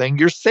doing anything,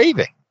 you're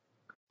saving.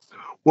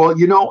 Well,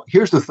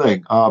 here's the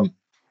thing.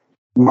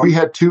 We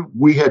had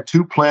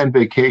two planned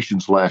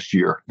vacations last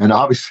year, and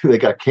obviously they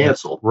got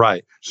canceled.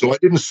 Right. So I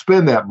didn't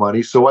spend that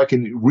money, so I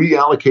can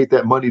reallocate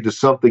that money to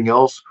something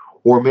else,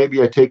 or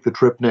maybe I take the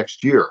trip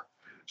next year.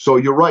 So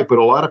you're right, but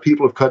a lot of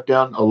people have cut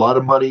down a lot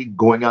of money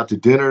going out to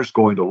dinners,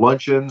 going to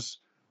luncheons,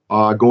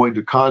 going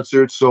to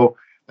concerts, so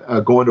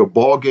going to a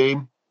ball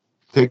game,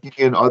 taking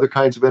in other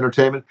kinds of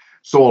entertainment.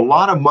 So a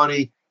lot of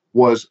money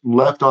was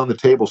left on the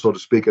table, so to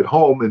speak, at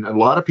home, and a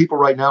lot of people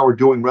right now are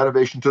doing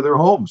renovation to their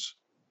homes.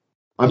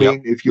 I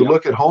mean, if you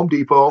look at Home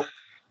Depot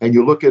and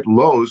you look at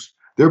Lowe's,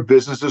 their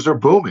businesses are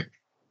booming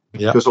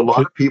because a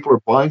lot of people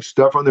are buying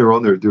stuff on their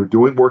own. They're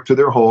doing work to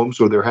their homes,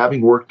 or they're having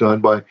work done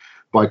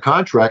by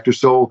contractors.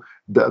 So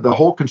the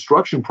whole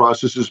construction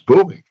process is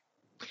booming.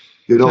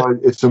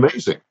 It's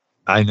amazing.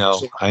 I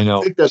know. I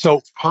think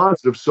that's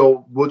positive.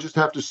 So we'll just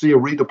have to see a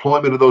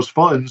redeployment of those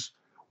funds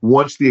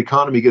once the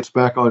economy gets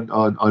back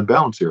on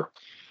balance here.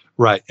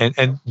 Right.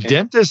 And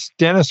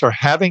dentists are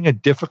having a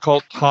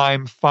difficult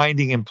time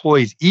finding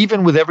employees,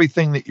 even with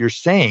everything that you're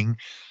saying.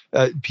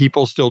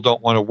 People still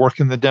don't want to work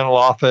in the dental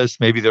office.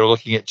 Maybe they're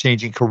looking at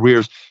changing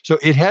careers. So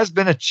it has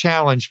been a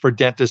challenge for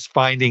dentists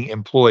finding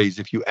employees.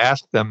 If you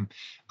ask them,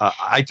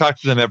 I talk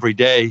to them every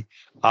day.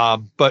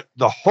 But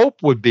the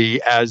hope would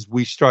be as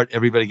we start,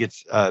 everybody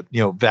gets,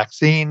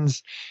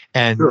 vaccines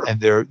and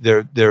they're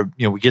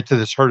we get to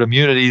this herd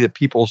immunity, that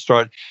people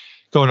start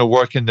going to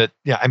work, and that,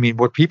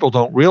 what people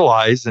don't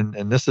realize, and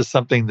this is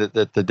something that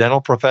the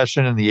dental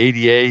profession and the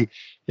ADA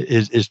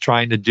is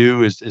trying to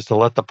do, is to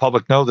let the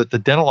public know that the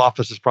dental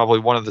office is probably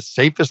one of the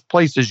safest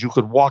places you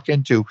could walk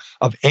into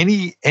of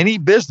any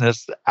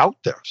business out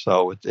there.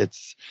 So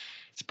it's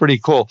pretty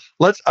cool.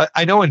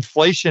 I know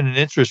inflation and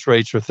interest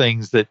rates are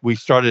things that we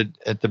started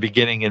at the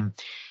beginning, and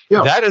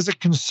that is a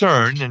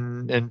concern.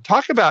 And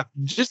talk about,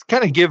 just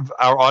kind of give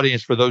our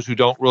audience, for those who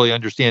don't really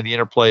understand the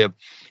interplay of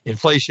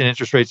inflation,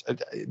 interest rates,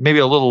 maybe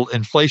a little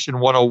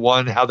inflation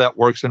 101, how that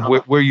works, and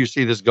where you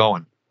see this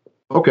going.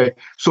 Okay.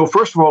 So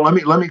first of all,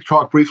 let me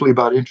talk briefly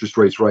about interest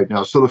rates right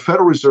now. So the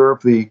Federal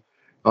Reserve, the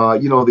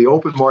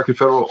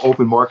Federal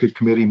Open Market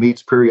Committee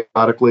meets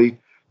periodically,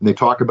 and they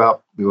talk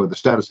about the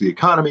status of the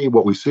economy,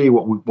 what we see,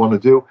 what we want to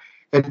do.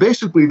 And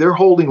basically, they're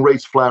holding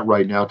rates flat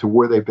right now to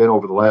where they've been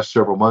over the last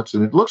several months.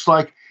 And it looks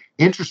like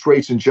interest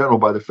rates in general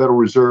by the Federal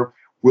Reserve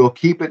will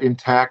keep it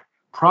intact,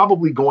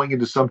 probably going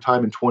into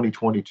sometime in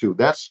 2022.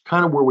 That's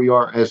kind of where we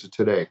are as of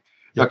today.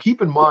 Now,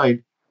 keep in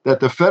mind that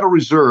the Federal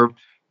Reserve,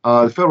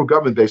 the federal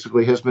government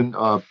basically has been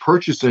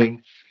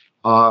purchasing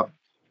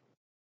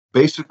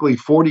basically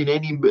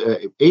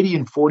 $80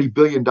 and $40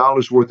 billion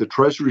worth of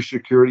Treasury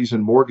securities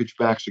and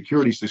mortgage-backed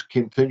securities to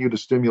continue to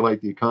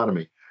stimulate the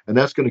economy. And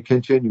that's going to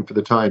continue for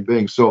the time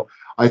being. So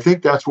I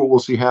think that's what we'll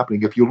see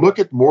happening. If you look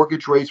at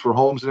mortgage rates for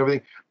homes and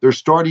everything, they're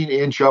starting to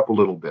inch up a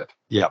little bit.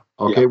 Yeah.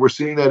 Okay. Yeah. We're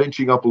seeing that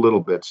inching up a little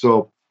bit.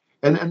 So,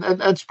 and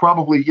that's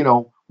probably,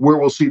 where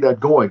we'll see that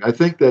going. I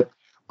think that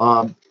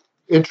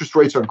interest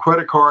rates on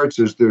credit cards,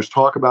 there's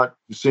talk about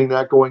seeing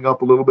that going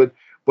up a little bit.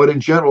 But in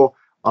general,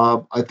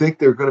 I think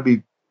they're going to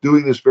be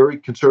doing this very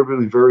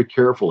conservatively, very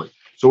carefully.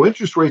 So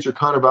interest rates are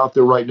kind of out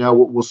there right now.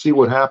 We'll see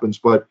what happens.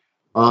 But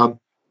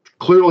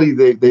clearly,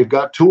 they've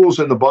got tools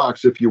in the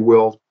box, if you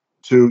will,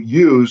 to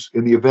use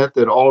in the event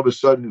that all of a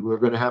sudden we're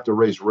going to have to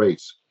raise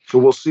rates. So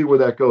we'll see where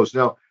that goes.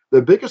 Now,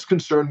 the biggest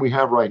concern we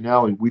have right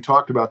now, and we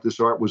talked about this,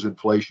 Art, was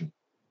inflation.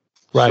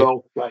 Right.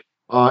 So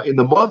in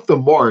the month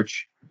of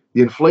March,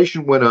 the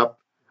inflation went up,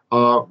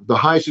 the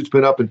highest it's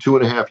been up in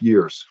 2.5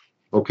 years.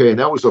 Okay, and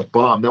that was a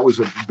bomb. That was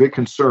a big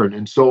concern.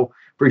 And so,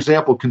 for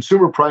example,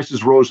 consumer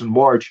prices rose in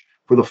March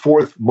for the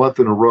fourth month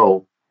in a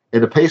row,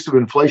 and the pace of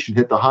inflation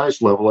hit the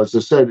highest level, as I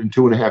said, in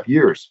 2.5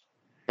 years.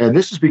 And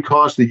this is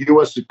because the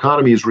U.S.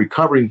 economy is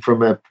recovering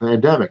from a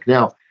pandemic.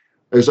 Now,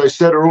 as I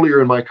said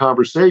earlier in my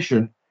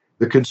conversation,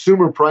 the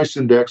consumer price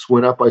index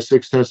went up by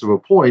 0.6 of a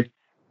point,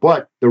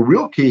 but the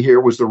real key here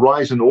was the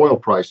rise in oil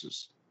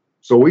prices.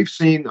 So we've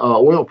seen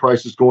oil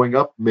prices going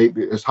up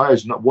maybe as high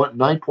as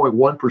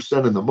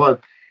 9.1% in the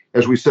month.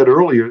 As we said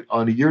earlier,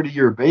 on a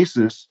year-to-year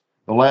basis,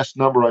 the last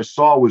number I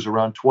saw was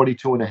around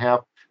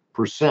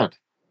 22.5%.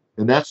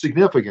 And that's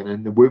significant.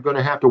 And we're going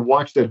to have to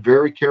watch that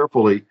very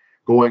carefully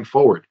going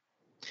forward.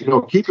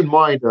 Keep in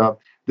mind,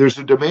 there's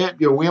a demand,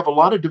 we have a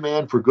lot of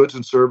demand for goods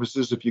and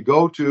services. If you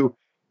go to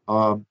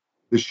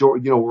the shore,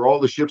 where all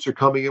the ships are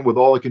coming in with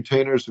all the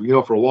containers,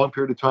 for a long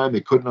period of time,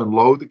 they couldn't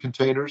unload the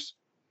containers.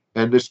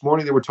 And this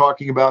morning they were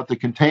talking about the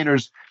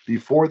containers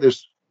before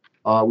this,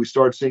 we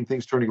started seeing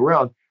things turning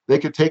around. They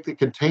could take the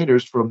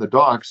containers from the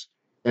docks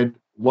and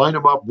line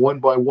them up one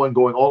by one,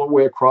 going all the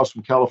way across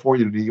from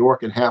California to New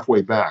York and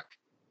halfway back.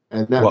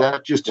 And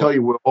that just tell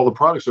you where all the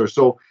products are.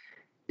 So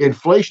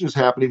inflation is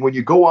happening when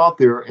you go out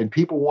there and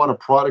people want a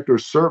product or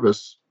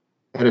service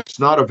and it's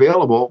not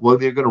available. Well,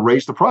 they're going to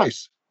raise the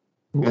price.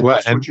 And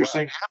that's what you're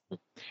seeing happening.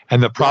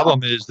 And the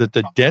problem is that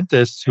the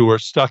dentists who are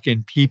stuck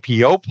in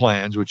PPO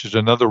plans, which is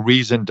another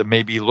reason to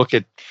maybe look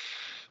at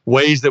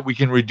ways that we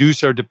can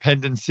reduce our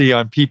dependency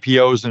on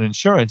PPOs and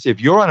insurance. If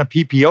you're on a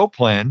PPO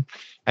plan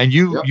and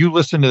you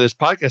listen to this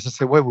podcast and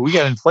say, wait, we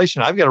got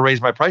inflation, I've got to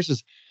raise my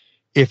prices.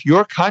 If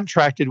you're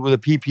contracted with a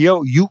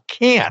PPO, you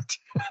can't.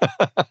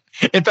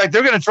 In fact,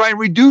 they're going to try and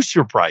reduce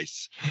your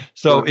price.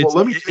 So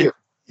let me tell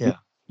you,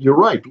 you're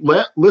right.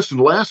 Listen,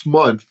 last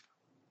month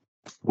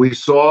we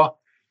saw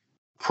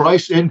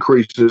price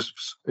increases,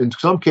 in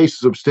some cases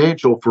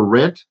substantial, for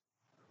rent,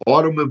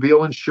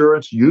 automobile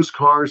insurance, used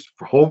cars,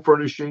 for home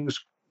furnishings,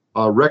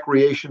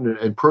 recreation,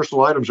 and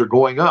personal items are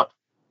going up.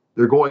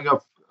 They're going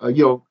up,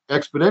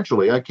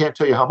 exponentially. I can't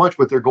tell you how much,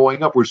 but they're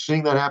going up. We're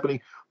seeing that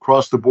happening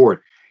across the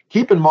board.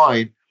 Keep in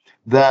mind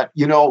that,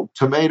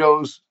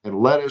 tomatoes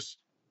and lettuce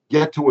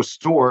get to a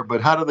store,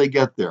 but how do they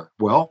get there?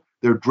 Well,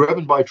 they're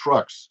driven by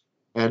trucks.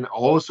 And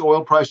all this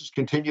oil prices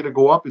continue to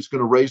go up. It's going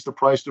to raise the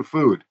price of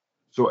food.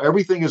 So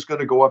everything is going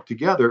to go up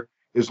together.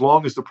 As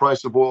long as the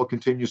price of oil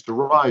continues to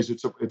rise,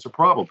 it's a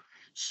problem.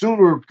 Soon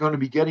we're going to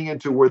be getting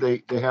into where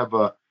they have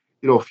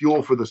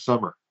fuel for the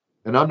summer.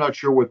 And I'm not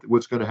sure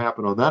what's going to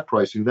happen on that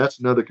pricing. That's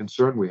another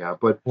concern we have.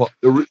 But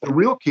the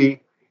real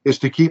key is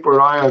to keep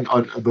our eye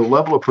on the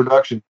level of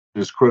production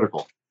is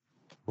critical.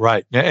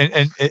 Right.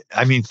 And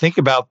I mean, think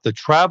about the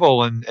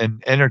travel and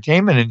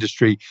entertainment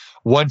industry.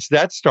 Once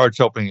that starts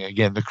opening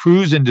again, the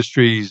cruise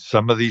industries,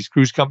 some of these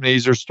cruise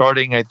companies are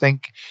starting, I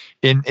think,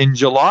 in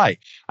July.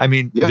 I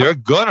mean, they're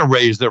going to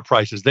raise their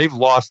prices. They've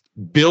lost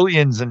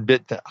billions and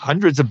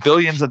hundreds of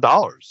billions of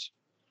dollars.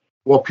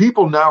 Well,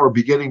 people now are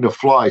beginning to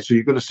fly, so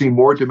you're going to see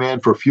more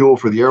demand for fuel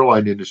for the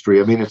airline industry.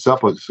 I mean, it's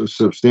up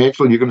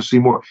substantially. You're going to see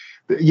more.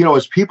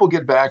 As people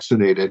get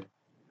vaccinated,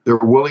 they're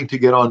willing to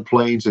get on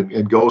planes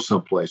and go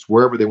someplace,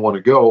 wherever they want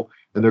to go,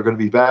 and they're going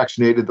to be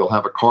vaccinated. They'll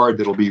have a card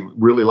that'll be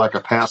really like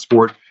a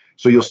passport.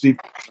 So you'll see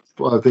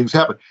things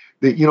happen.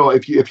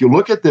 If you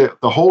look at the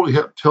whole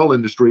hotel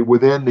industry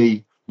within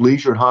the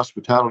leisure and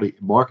hospitality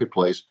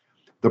marketplace,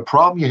 the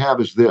problem you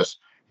have is this: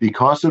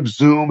 because of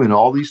Zoom and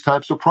all these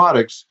types of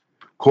products,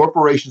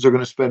 corporations are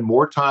going to spend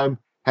more time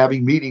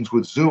having meetings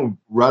with Zoom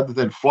rather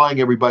than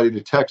flying everybody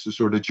to Texas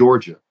or to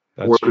Georgia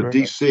or to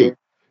DC.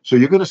 So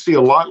you're going to see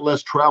a lot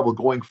less travel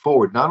going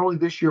forward, not only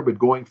this year, but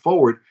going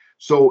forward.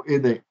 So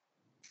in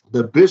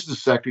the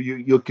business sector,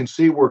 you can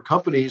see where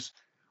companies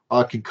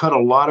can cut a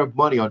lot of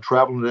money on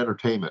travel and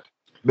entertainment.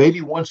 Maybe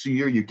once a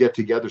year you get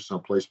together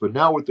someplace, but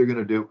now what they're going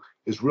to do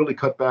is really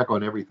cut back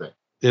on everything.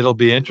 It'll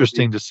be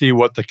interesting to see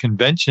what the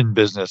convention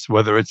business,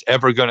 whether it's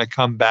ever going to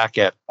come back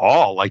at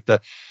all.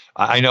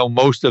 I know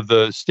most of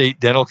the state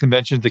dental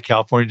conventions, the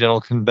California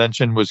Dental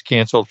Convention was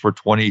canceled for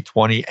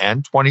 2020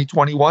 and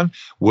 2021.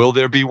 Will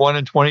there be one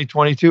in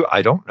 2022?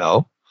 I don't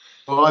know.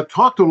 Well, I've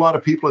talked to a lot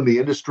of people in the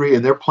industry,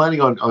 and they're planning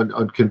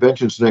on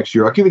conventions next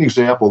year. I'll give you an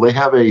example. They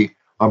have a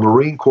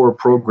Marine Corps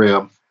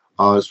program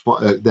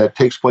that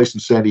takes place in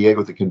San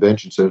Diego at the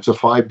convention center. It's a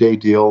 5-day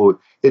deal.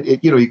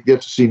 You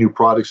get to see new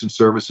products and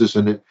services,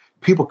 and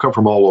people come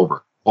from all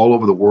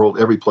over the world,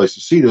 every place to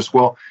see this.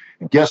 Well,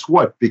 guess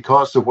what?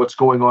 Because of what's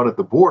going on at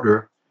the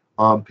border,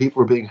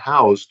 people are being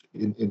housed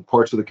in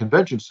parts of the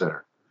convention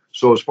center.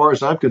 So as far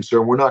as I'm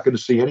concerned, we're not going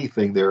to see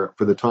anything there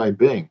for the time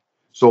being.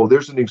 So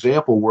there's an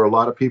example where a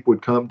lot of people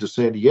would come to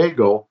San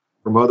Diego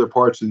from other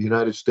parts of the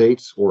United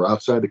States or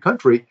outside the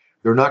country.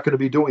 They're not going to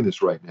be doing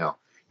this right now.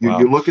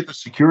 You look at the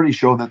security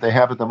show that they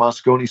have at the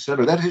Moscone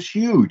Center. That is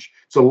huge.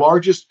 It's the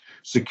largest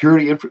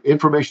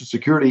information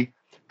security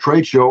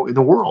trade show in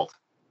the world.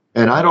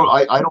 And I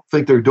don't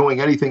think they're doing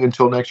anything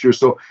until next year.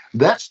 So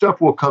that stuff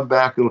will come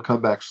back. It'll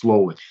come back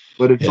slowly.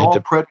 But it's all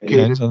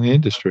predicated on the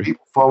industry.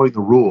 People following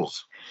the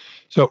rules.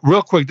 So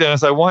real quick,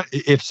 Dennis,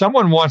 if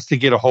someone wants to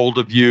get a hold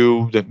of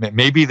you, that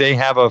maybe they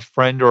have a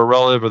friend or a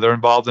relative, or they're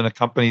involved in a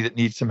company that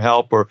needs some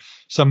help, or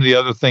some of the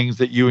other things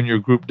that you and your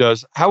group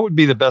does, how would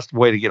be the best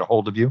way to get a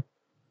hold of you?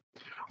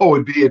 Oh,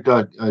 it'd be at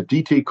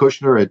DT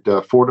Kushner at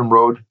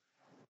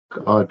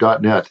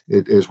FordhamRoad.net,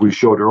 as we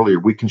showed earlier.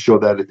 We can show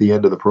that at the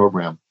end of the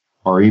program,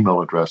 our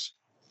email address.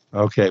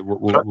 Okay,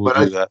 we'll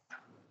do that.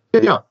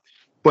 Yeah.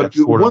 But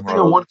one thing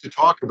I wanted to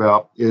talk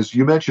about is,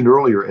 you mentioned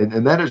earlier,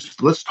 and that is,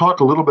 let's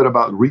talk a little bit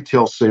about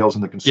retail sales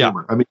and the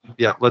consumer.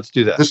 Let's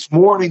do that. This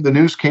morning, the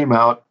news came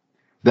out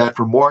that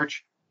for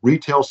March,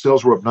 retail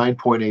sales were up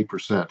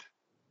 9.8%.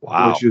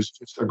 Wow. Which is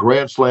just a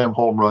grand slam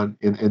home run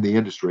in the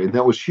industry. And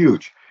that was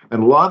huge.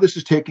 And a lot of this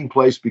is taking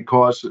place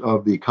because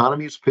of the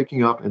economy is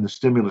picking up and the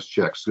stimulus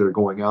checks that are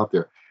going out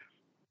there.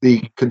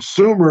 The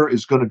consumer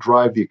is going to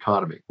drive the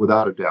economy,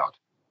 without a doubt.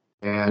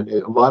 And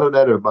a lot of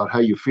that are about how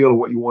you feel and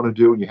what you want to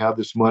do, and you have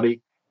this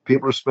money.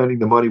 People are spending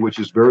the money, which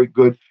is very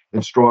good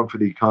and strong for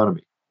the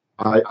economy.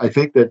 I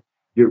think that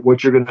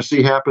what you're going to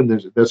see happen,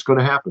 that's going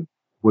to happen.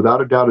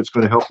 Without a doubt, it's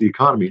going to help the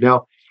economy.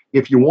 Now,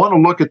 if you want to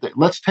look at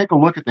let's take a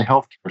look at the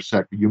healthcare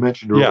sector you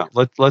mentioned earlier.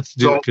 Yeah, let's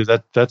do it, because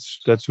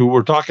that's who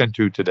we're talking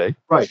to today.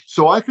 Right.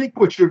 So I think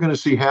what you're going to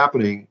see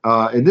happening,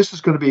 and this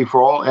is going to be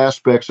for all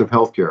aspects of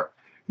healthcare,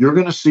 you're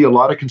going to see a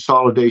lot of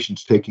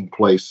consolidations taking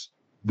place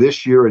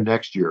this year and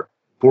next year.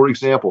 For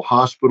example,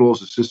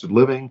 hospitals, assisted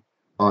living,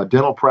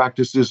 dental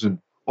practices, and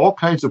all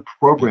kinds of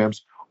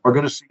programs are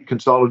going to see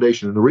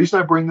consolidation. And the reason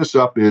I bring this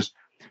up is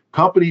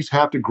companies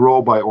have to grow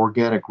by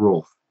organic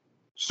growth.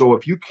 So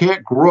if you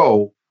can't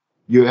grow,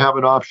 you have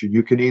an option.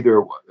 You can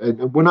either,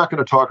 and we're not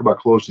going to talk about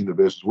closing the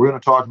business. We're going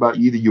to talk about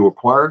either you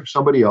acquire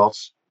somebody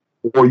else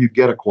or you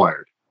get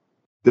acquired.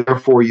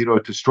 Therefore,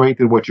 to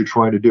strengthen what you're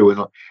trying to do.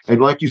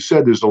 And like you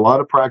said, there's a lot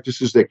of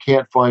practices that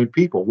can't find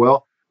people.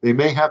 Well, they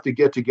may have to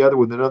get together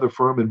with another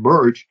firm and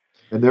merge,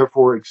 and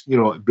therefore,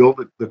 build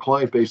the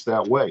client base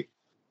that way.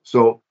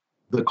 So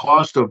the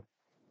cost of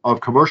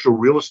commercial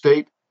real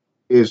estate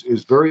is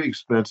very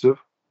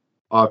expensive.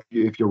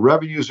 If your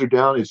revenues are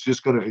down, it's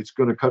going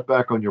to cut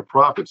back on your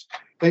profits.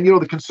 And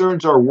the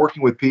concerns are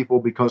working with people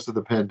because of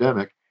the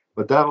pandemic,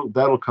 but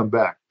that'll come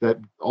back. That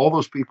all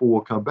those people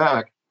will come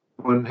back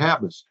when it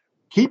happens.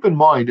 Keep in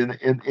mind, in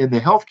the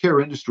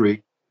healthcare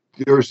industry,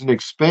 there's an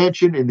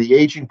expansion in the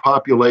aging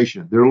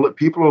population.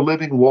 People are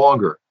living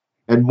longer,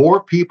 and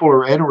more people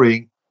are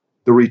entering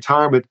the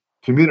retirement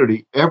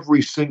community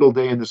every single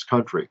day in this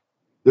country.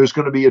 There's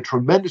going to be a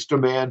tremendous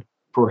demand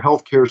for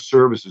healthcare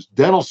services,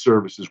 dental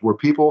services, where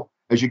people,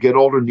 as you get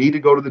older, need to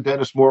go to the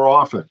dentist more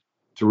often.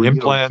 To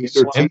implants.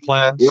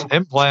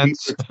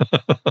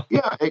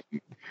 Yeah.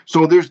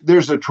 So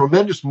there's a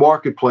tremendous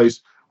marketplace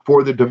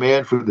for the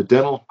demand for the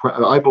dental,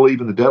 I believe,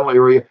 in the dental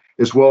area,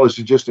 as well as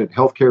just in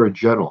healthcare in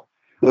general.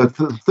 The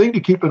thing to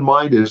keep in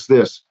mind is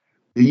this: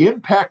 the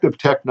impact of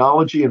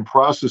technology and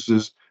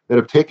processes that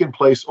have taken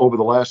place over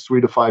the last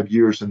 3 to 5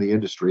 years in the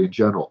industry in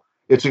general.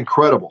 It's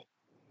incredible.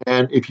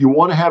 And if you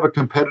want to have a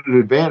competitive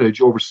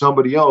advantage over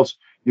somebody else,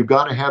 you've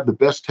got to have the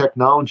best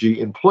technology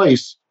in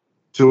place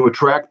to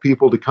attract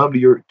people to come to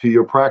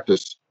your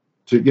practice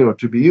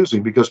to be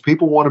using, because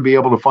people want to be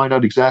able to find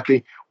out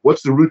exactly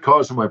what's the root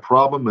cause of my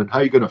problem and how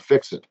you're going to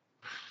fix it.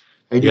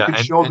 And you can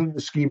show them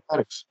the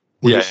schematics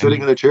when you're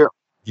sitting in the chair.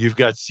 You've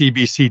got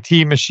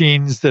CBCT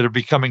machines that are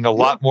becoming a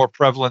lot more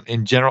prevalent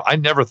in general. I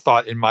never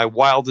thought in my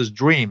wildest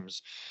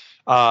dreams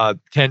 10,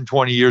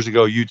 20 years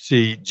ago, you'd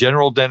see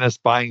general dentists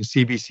buying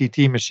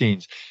CBCT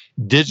machines,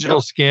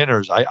 digital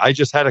scanners. I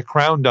just had a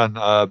crown done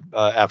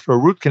after a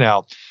root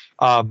canal.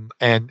 I've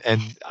been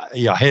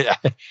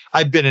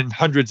in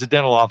hundreds of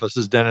dental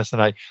offices, Dennis,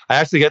 and I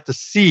actually get to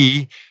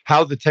see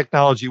how the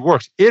technology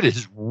works. It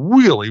is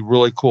really,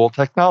 really cool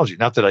technology.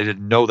 Not that I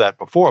didn't know that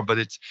before, but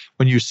it's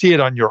when you see it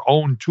on your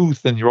own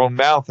tooth and your own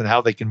mouth and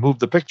how they can move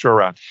the picture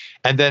around.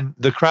 And then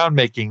the crown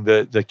making,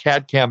 the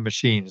CAD/CAM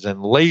machines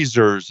and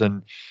lasers,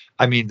 and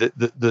I mean,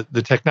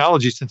 the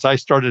technology since I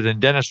started in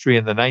dentistry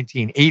in the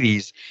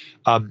 1980s,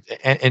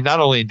 and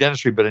not only in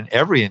dentistry, but in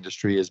every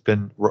industry, has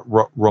been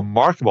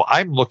remarkable.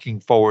 I'm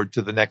looking forward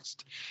to the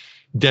next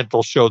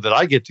dental show that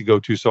I get to go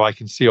to so I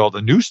can see all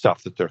the new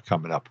stuff that they're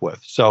coming up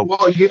with. So,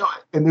 well,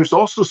 and there's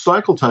also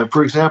cycle time.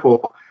 For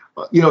example,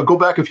 go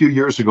back a few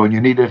years ago and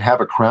you needed to have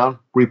a crown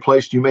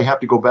replaced. You may have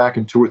to go back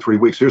in 2 or 3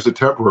 weeks. Here's a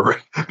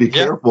temporary. Be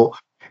careful.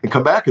 And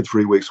come back in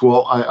 3 weeks.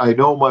 Well, I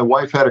know my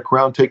wife had a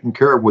crown taken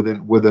care of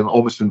within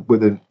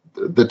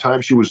the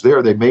time she was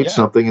there. They made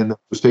something and it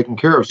was taken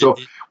care of. So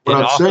what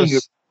I'm saying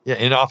is,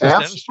 in office,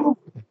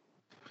 absolutely.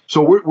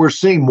 So we're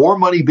seeing more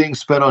money being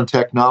spent on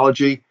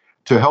technology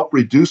to help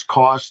reduce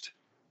cost,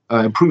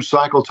 improve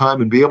cycle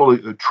time, and be able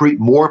to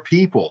treat more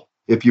people,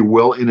 if you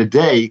will, in a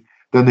day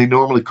than they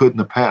normally could in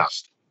the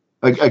past.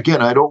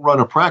 Again, I don't run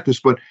a practice,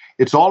 but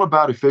it's all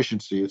about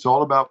efficiency. It's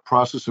all about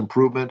process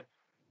improvement,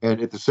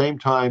 and at the same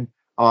time,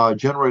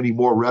 generating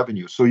more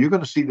revenue. So you're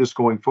going to see this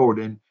going forward.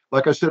 And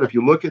like I said, if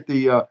you look at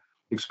the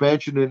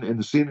expansion in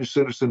the senior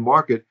citizen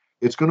market,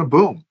 it's going to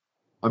boom.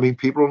 I mean,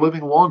 people are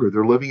living longer.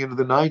 They're living into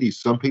the 90s.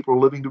 Some people are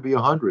living to be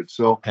 100.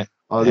 So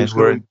there's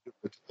going to be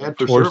a demand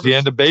for towards service. the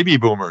end of baby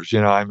boomers.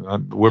 We're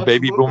Absolutely.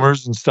 baby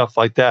boomers and stuff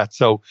like that.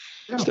 So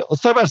let's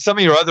talk about some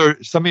of your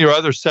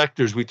other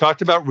sectors. We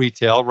talked about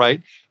retail,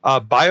 right?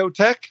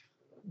 Biotech.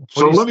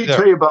 So let me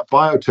tell you about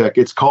biotech.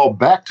 It's called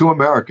Back to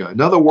America. In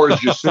other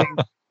words, you're seeing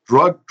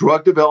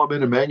drug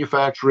development and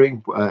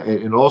manufacturing,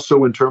 and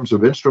also in terms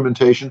of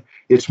instrumentation,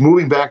 it's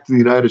moving back to the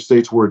United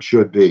States where it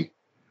should be.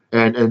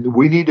 And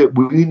we need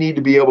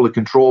to be able to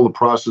control the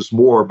process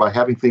more by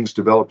having things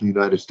developed in the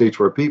United States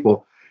for our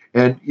people.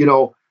 And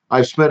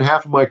I've spent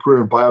half of my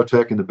career in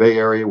biotech in the Bay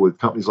Area with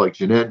companies like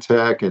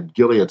Genentech and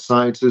Gilead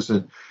Sciences,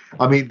 and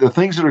I mean the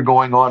things that are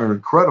going on are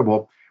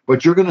incredible.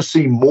 But you're going to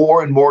see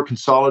more and more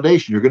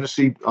consolidation. You're going to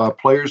see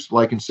players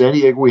like in San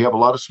Diego. We have a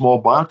lot of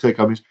small biotech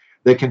companies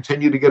that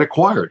continue to get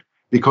acquired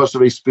because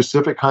of a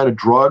specific kind of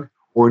drug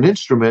or an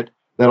instrument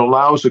that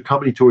allows a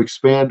company to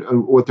expand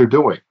what they're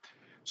doing.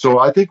 So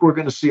I think we're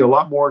going to see a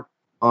lot more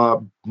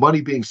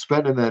money being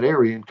spent in that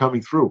area and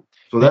coming through.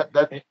 So that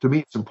to me,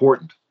 it's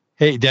important.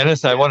 Hey,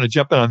 Dennis, I want to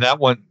jump in on that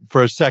one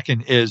for a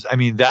second.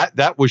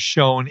 That was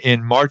shown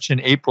in March and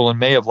April and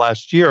May of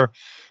last year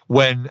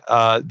when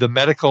the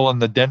medical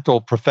and the dental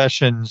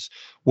professions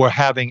were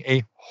having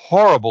a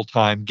horrible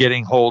time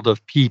getting hold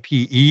of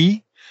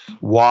PPE.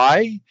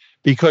 Why?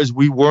 Because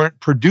we weren't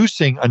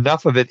producing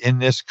enough of it in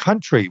this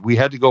country. We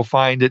had to go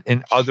find it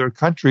in other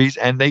countries,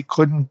 and they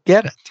couldn't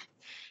get it.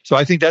 So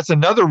I think that's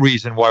another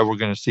reason why we're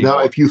going to see. Now,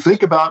 if you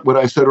think about what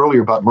I said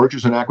earlier about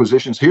mergers and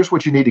acquisitions, here's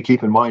what you need to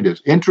keep in mind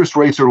is interest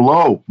rates are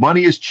low.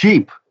 Money is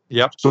cheap.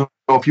 Yep. So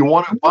if you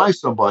want to buy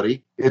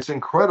somebody, it's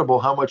incredible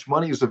how much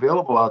money is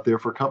available out there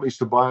for companies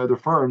to buy other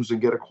firms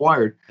and get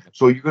acquired.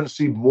 So you're going to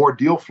see more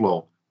deal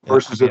flow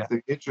versus if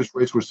the interest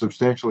rates were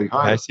substantially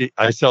higher.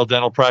 I sell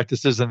dental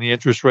practices, and the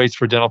interest rates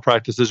for dental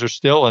practices are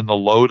still in the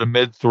low to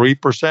mid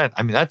 3%.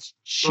 I mean, that's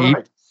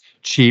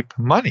cheap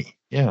money.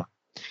 Yeah.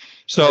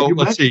 So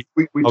let's see.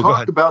 We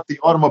talked about the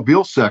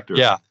automobile sector.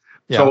 Yeah.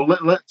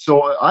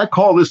 So I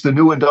call this the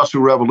new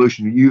industrial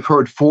revolution. You've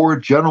heard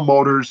Ford, General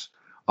Motors,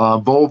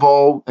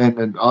 Volvo,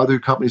 and other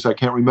companies I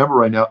can't remember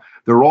right now.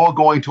 They're all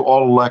going to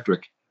all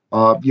electric.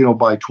 By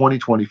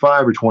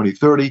 2025 or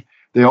 2030,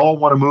 they all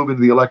want to move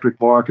into the electric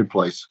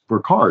marketplace for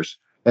cars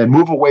and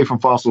move away from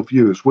fossil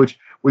fuels, which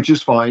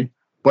is fine.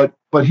 But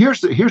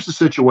here's the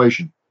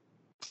situation.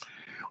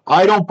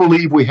 I don't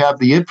believe we have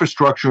the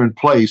infrastructure in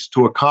place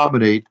to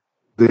accommodate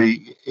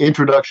the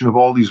introduction of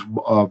all these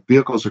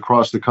vehicles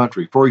across the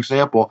country. For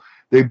example,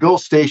 they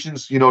build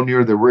stations,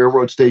 near the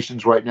railroad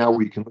stations right now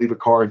where you can leave a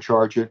car and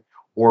charge it.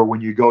 Or when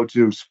you go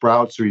to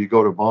Sprouts or you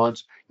go to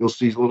Vons, you'll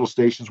see little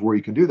stations where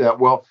you can do that.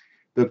 Well,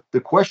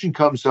 the question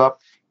comes up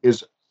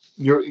is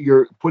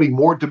you're putting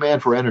more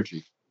demand for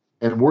energy,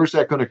 and where's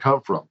that going to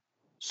come from?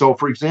 So,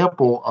 for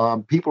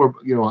example, people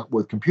are,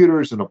 with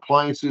computers and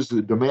appliances,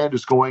 the demand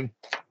is going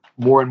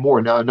more and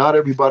more. Now, not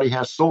everybody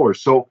has solar.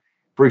 So,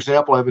 for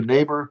example, I have a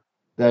neighbor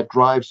that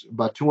drives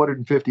about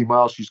 250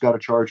 miles. She's got a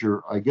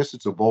charger. I guess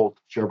it's a Volt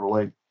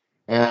Chevrolet,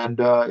 and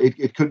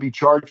it could be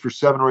charged for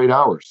 7 or 8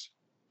 hours.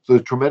 So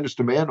there's tremendous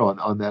demand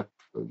on that,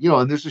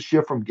 and there's a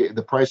shift from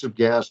the price of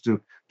gas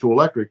to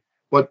electric.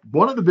 But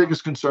one of the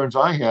biggest concerns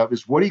I have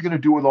is what are you going to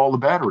do with all the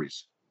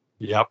batteries?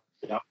 Yep.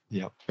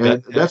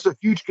 And that's a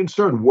huge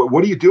concern.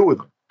 What do you do with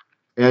them?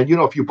 And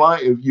if you buy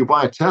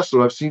a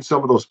Tesla, I've seen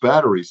some of those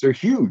batteries. They're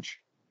huge.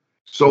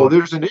 So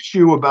there's an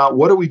issue about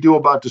what do we do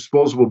about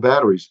disposable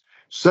batteries.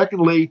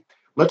 Secondly,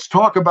 let's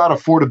talk about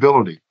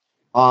affordability.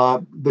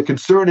 The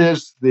concern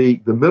is the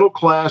middle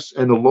class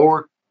and the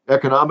lower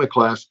economic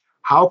class.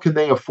 How can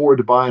they afford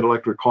to buy an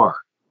electric car?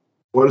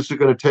 What is it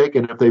going to take?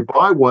 And if they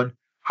buy one,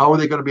 how are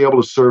they going to be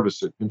able to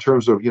service it in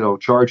terms of,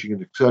 charging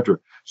and et cetera?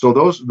 So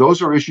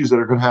those are issues that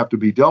are going to have to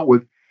be dealt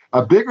with.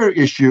 A bigger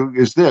issue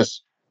is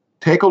this.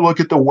 Take a look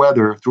at the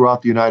weather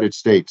throughout the United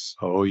States.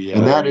 Oh, yeah.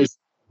 And that is,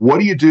 what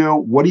do you do?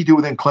 What do you do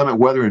with inclement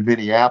weather in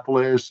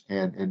Minneapolis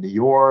and New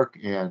York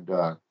and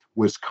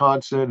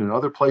Wisconsin and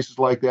other places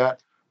like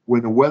that?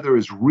 When the weather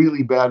is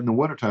really bad in the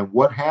wintertime,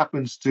 what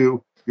happens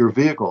to your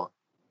vehicle?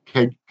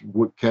 Can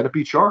it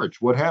be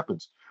charged? What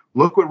happens?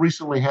 Look what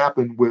recently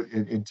happened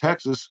in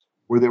Texas,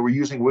 where they were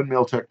using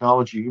windmill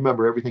technology. You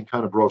remember everything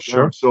kind of broke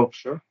down. So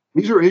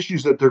these are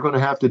issues that they're going to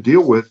have to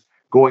deal with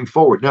going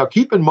forward. Now,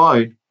 keep in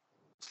mind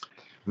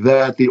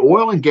that the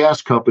oil and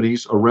gas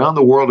companies around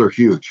the world are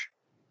huge.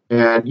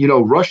 And,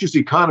 Russia's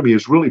economy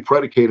is really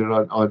predicated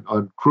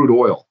on crude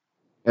oil.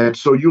 And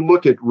so you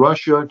look at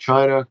Russia,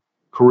 China,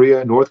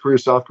 Korea, North Korea,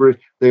 South Korea,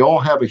 they all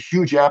have a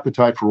huge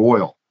appetite for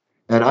oil.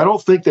 And I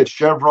don't think that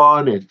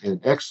Chevron and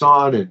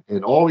Exxon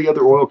and all the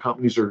other oil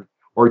companies are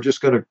just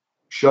going to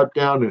shut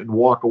down and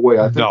walk away.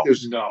 I think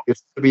it's going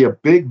to be a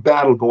big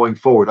battle going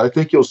forward. I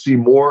think you'll see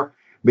more,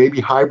 maybe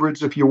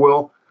hybrids, if you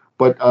will.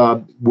 But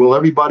will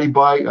everybody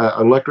buy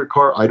an electric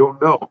car? I don't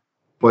know.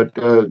 But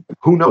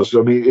who knows?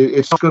 I mean,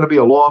 it's going to be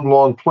a long,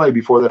 long play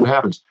before that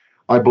happens.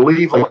 I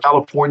believe like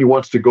California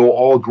wants to go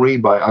all green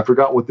by, I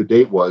forgot what the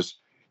date was.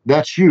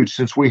 That's huge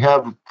since we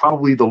have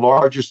probably the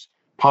largest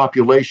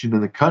population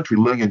in the country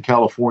living in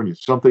California,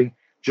 something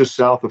just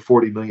south of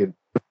 40 million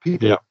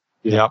people. Yeah.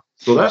 Yeah.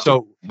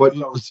 But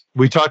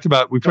we talked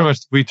about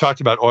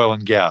oil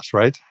and gas,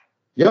 right?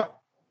 Yeah.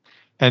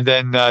 And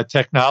then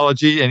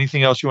technology.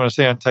 Anything else you want to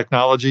say on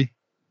technology?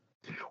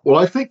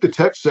 Well, I think the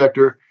tech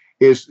sector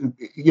is,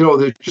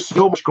 there's just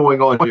so much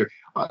going on here.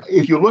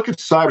 If you look at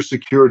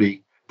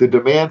cybersecurity, the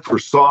demand for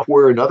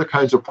software and other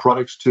kinds of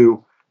products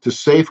to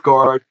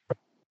safeguard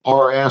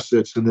our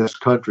assets in this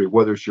country,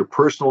 whether it's your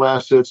personal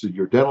assets,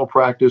 your dental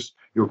practice,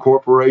 your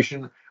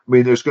corporation. I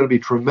mean, there's going to be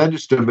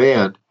tremendous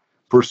demand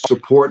for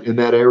support in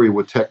that area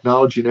with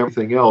technology and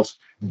everything else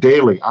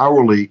daily,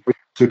 hourly,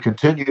 to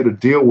continue to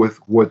deal with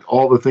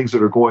all the things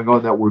that are going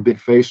on that we're being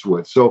faced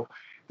with. So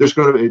there's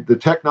going to be, the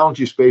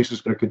technology space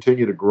is going to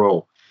continue to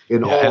grow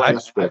in all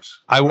aspects.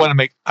 I want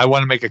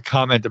to make a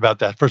comment about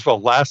that. First of all,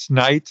 last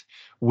night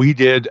we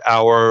did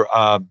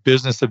our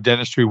Business of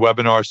Dentistry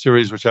webinar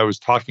series, which I was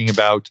talking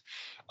about,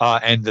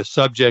 and the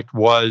subject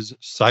was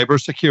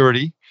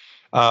cybersecurity.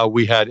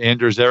 We had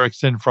Anders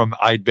Ericsson from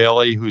Eide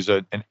Bailly, who's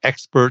an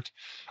expert.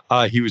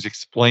 He was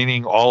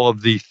explaining all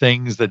of the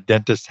things that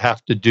dentists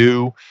have to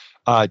do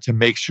to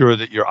make sure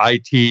that your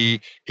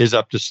IT is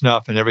up to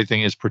snuff and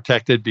everything is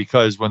protected,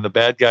 because when the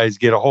bad guys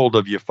get a hold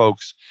of you,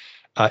 folks,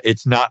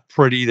 it's not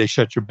pretty. They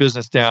shut your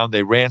business down.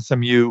 They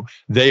ransom you.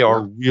 They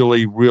are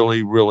really,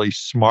 really, really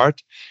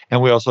smart.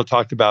 And we also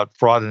talked about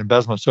fraud and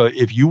embezzlement. So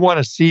if you want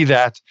to see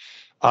that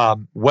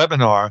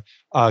webinar,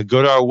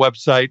 go to our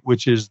website,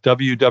 which is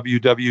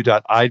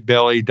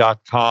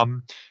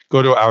www.eidebailly.com.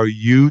 Go to our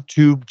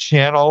YouTube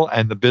channel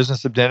and the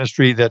Business of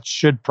Dentistry. That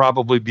should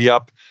probably be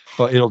up.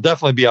 But it'll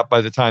definitely be up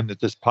by the time that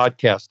this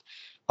podcast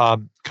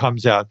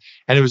comes out.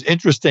 And it was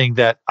interesting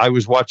that I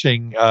was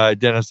watching,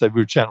 Dennis, that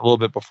we were chatting a little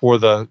bit before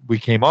we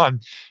came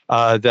on,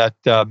 that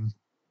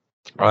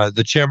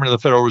the chairman of the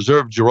Federal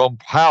Reserve, Jerome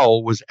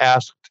Powell, was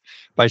asked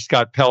by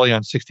Scott Pelley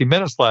on 60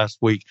 Minutes last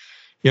week.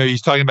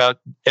 He's talking about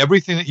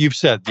everything that you've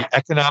said. The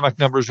economic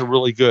numbers are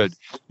really good.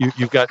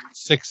 You've got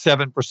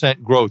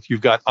 6-7% growth.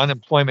 You've got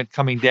unemployment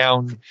coming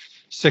down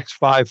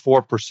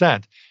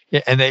 6.54%.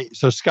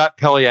 So Scott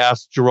Pelley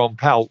asked Jerome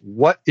Powell,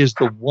 what is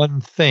the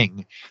one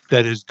thing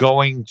that is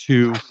going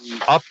to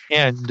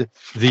upend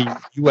the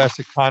U.S.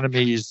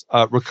 economy's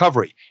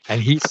recovery?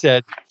 And he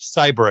said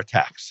cyber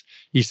attacks.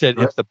 He said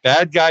if the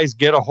bad guys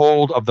get a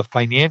hold of the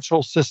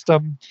financial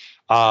system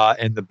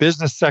and the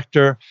business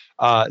sector,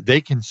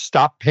 they can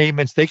stop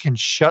payments. They can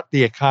shut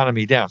the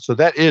economy down. So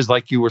that is,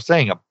 like you were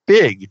saying, a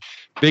big,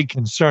 big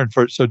concern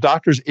so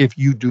doctors, if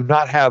you do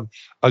not have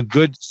a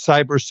good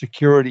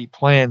cybersecurity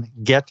plan,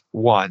 get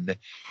one.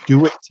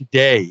 Do it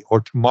today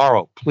or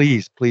tomorrow.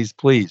 Please, please,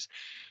 please.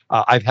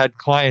 I've had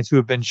clients who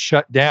have been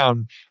shut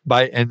down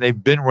and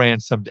they've been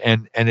ransomed,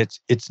 and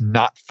it's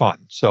not fun.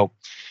 So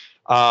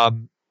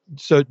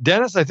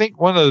Dennis, I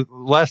think one of the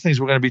last things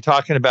we're going to be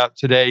talking about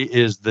today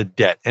is the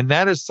debt. And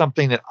that is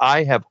something that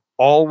I have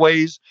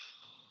always,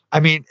 I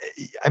think,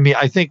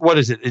 what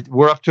is it?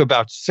 We're up to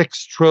about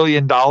 $6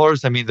 trillion.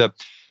 I mean, the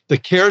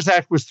CARES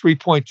Act was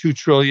 $3.2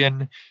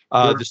 trillion.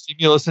 The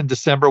stimulus in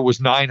December was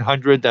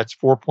 $900. That's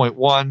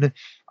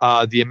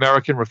 4.1. The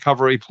American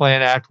Recovery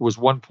Plan Act was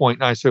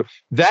 1.9. So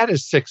that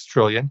is $6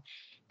 trillion.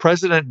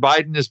 President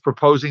Biden is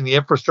proposing the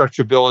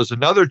infrastructure bill as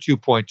another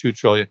 $2.2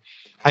 trillion.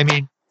 I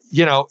mean,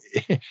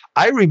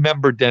 I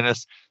remember,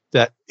 Dennis,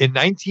 that in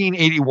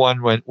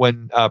 1981,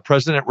 when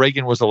President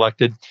Reagan was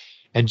elected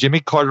and Jimmy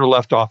Carter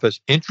left office,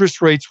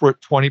 interest rates were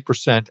at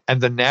 20% and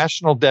the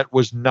national debt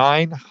was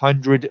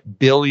 $900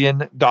 billion.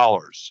 Yep.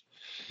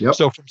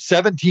 So from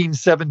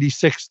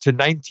 1776 to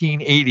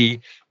 1980,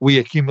 we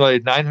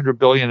accumulated $900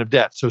 billion of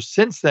debt. So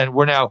since then,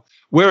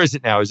 where is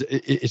it now?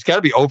 It's got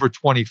to be over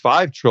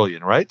 25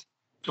 trillion, right?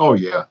 Oh,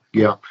 yeah.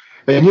 Yeah.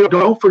 And,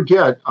 don't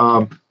forget,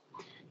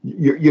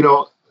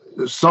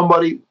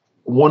 somebody,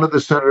 one of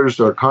the senators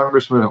or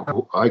congressmen,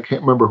 I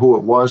can't remember who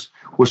it was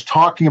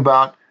talking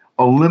about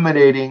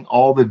eliminating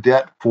all the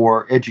debt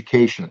for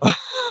education,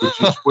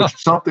 which is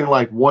something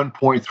like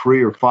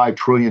 1.3 or 5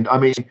 trillion. I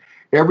mean,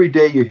 every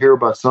day you hear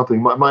about something.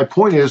 My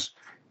point is,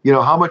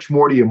 how much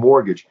more do you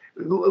mortgage?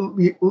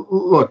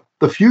 Look,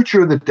 the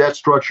future of the debt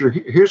structure,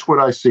 here's what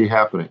I see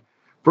happening.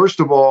 First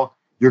of all,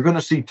 you're going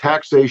to see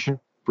taxation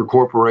for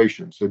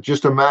corporations. It's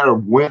just a matter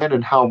of when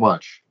and how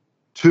much.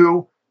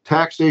 2,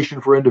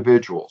 taxation for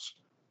individuals.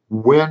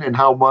 When and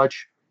how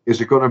much is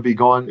it going to be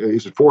gone?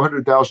 Is it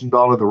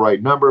 $400,000 the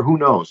right number? Who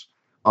knows?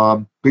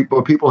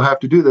 People have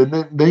to do that.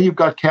 And then you've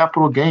got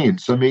capital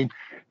gains. I mean,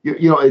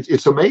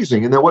 it's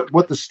amazing. And then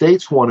what the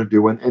states want to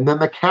do, and then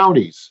the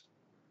counties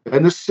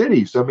and the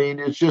cities. I mean,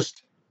 it's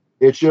just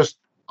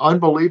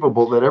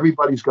unbelievable that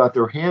everybody's got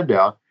their hand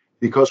out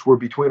because we're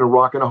between a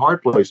rock and a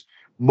hard place.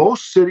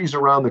 Most cities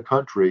around the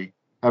country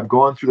have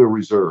gone through their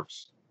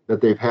reserves that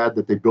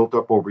they've built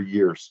up over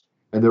years.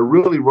 and they're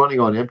really running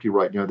on empty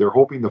right now. They're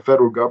hoping the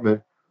federal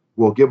government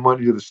will give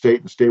money to the state,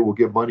 and the state will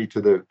give money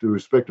to the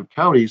respective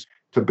counties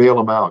to bail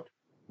them out.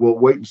 We'll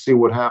wait and see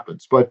what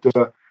happens. But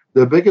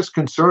the biggest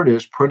concern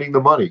is printing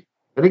the money.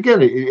 And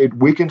again, it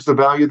weakens the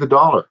value of the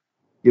dollar.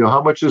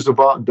 How much is the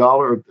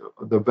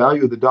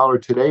value of the dollar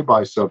today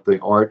buy something,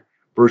 Art,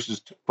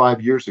 versus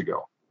 5 years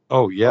ago?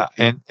 Oh yeah,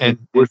 and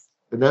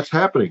that's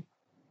happening.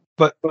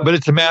 But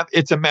it's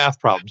a math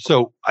problem.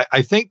 So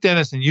I think,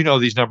 Dennis, and you know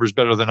these numbers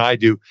better than I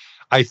do,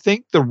 I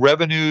think the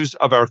revenues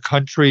of our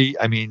country,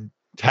 I mean,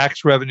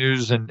 tax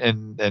revenues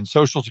and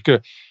Social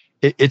Security,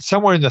 it's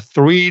somewhere in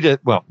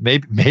the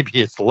maybe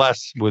it's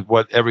less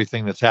with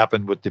everything that's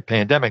happened with the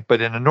pandemic,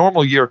 but in a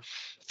normal year,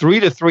 $3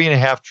 to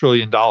 $3.5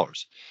 trillion.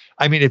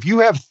 I mean, if you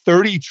have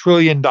 $30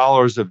 trillion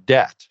of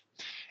debt,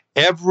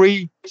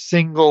 every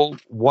single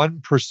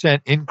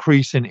 1%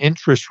 increase in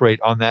interest rate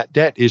on that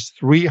debt is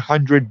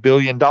 $300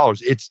 billion.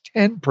 It's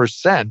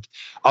 10%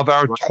 of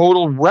our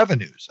total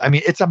revenues. I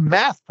mean, it's a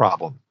math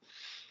problem.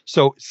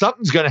 So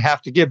something's going to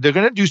have to give. They're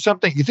going to do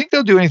something. You think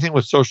they'll do anything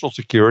with Social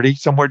Security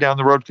somewhere down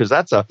the road? Because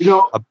that's a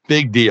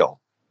big deal.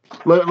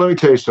 Let me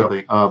tell you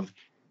something.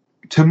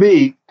 To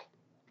me,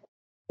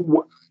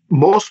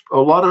 a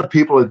lot of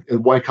people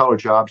in white collar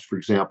jobs, for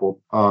example,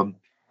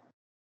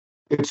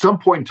 at some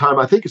point in time,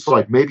 I think it's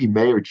like maybe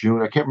May or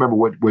June, I can't remember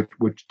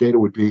which date it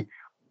would be,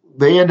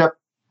 they end up,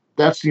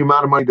 that's the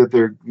amount of money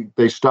that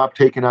they stop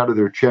taking out of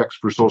their checks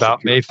for Social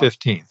Security. May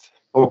 15th.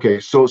 Okay,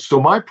 so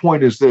my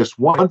point is this.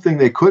 One thing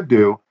they could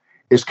do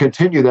is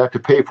continue that to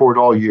pay for it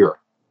all year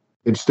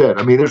instead.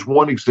 I mean, there's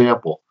one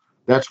example.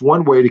 That's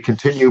one way to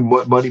continue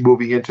money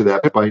moving into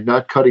that by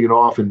not cutting it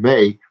off in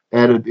May,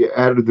 added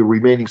the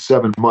remaining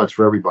 7 months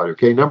for everybody.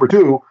 Okay, number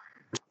two,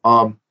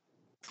 I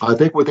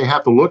think what they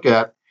have to look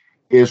at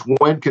is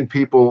when can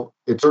people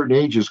at certain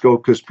ages go,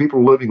 because people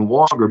are living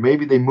longer,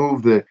 maybe they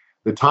move the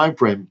time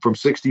frame from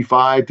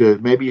 65 to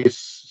maybe it's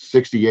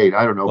 68.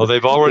 I don't know. Well,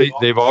 they've already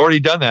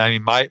done that. I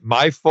mean,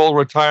 my full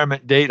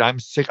retirement date,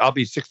 I'll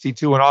be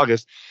 62 in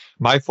August.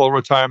 My full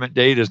retirement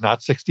date is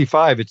not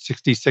 65, it's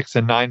 66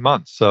 in 9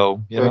 months.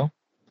 So, you know.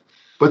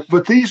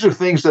 But these are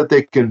things that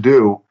they can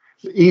do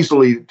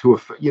easily to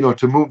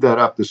move that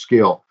up the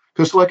scale.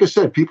 Because like I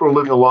said, people are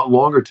living a lot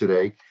longer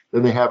today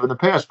than they have in the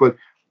past. But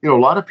a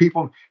lot of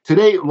people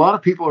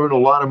earn a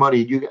lot of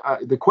money.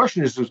 The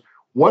question is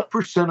what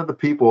percent of the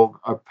people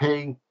are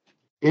paying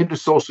into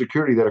Social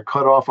Security that are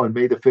cut off on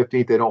May the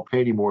 15th? They don't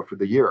pay anymore for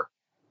the year.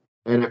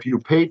 And if you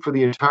paid for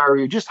the entire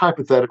year, just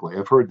hypothetically,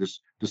 I've heard this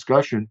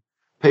discussion,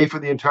 pay for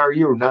the entire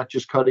year, not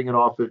just cutting it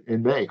off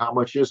in May. How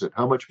much is it?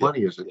 How much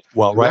money is it?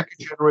 Well, that could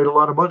generate a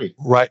lot of money.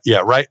 Right.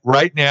 Yeah.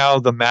 Right now,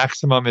 the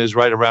maximum is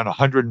right around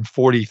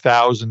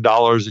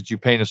 $140,000 that you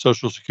pay into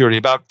Social Security.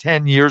 About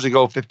 10 years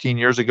ago, 15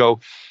 years ago,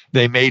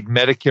 they made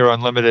Medicare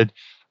Unlimited.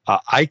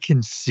 I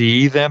can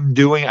see them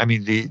doing. I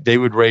mean, they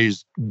would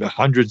raise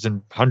hundreds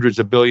and hundreds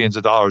of billions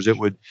of dollars. It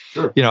would,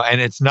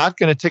 and it's not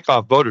going to tick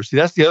off voters. See,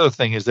 that's the other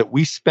thing, is that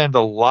we spend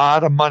a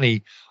lot of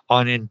money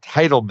on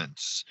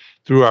entitlements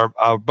through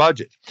our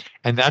budget.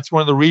 And that's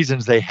one of the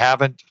reasons they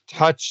haven't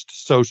touched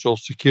Social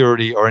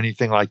Security or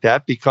anything like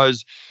that,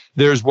 because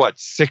there's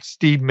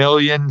 60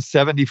 million,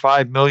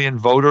 75 million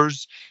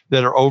voters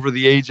that are over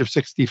the age of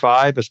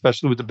 65,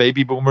 especially with the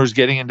baby boomers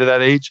getting into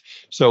that age.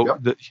 So,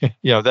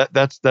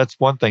 that's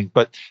one thing.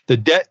 But the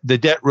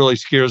debt really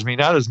scares me,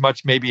 not as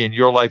much maybe in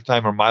your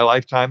lifetime or my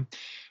lifetime,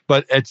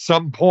 but at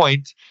some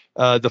point,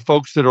 the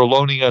folks that are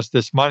loaning us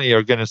this money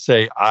are going to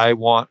say, I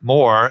want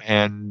more.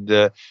 And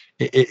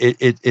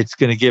it's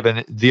going to give.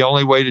 And the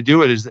only way to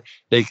do it is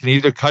they can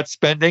either cut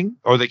spending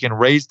or they can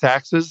raise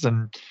taxes.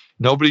 And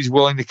nobody's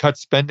willing to cut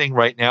spending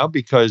right now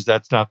because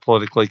that's not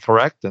politically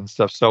correct and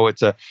stuff. So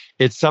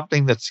it's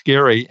something that's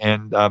scary.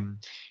 And,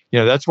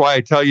 that's why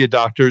I tell you,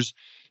 doctors,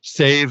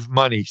 save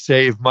money.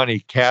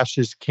 Cash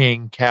is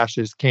king.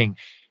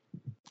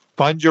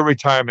 Fund your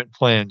retirement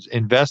plans,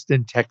 invest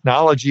in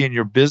technology in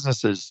your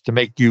businesses to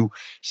make you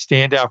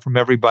stand out from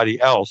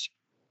everybody else,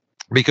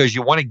 because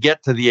you want to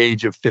get to the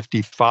age of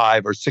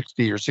 55 or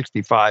 60 or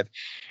 65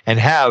 and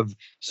have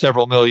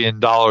several $1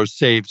 million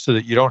saved so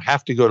that you don't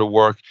have to go to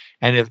work.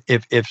 And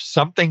if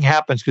something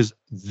happens, because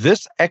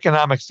this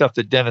economic stuff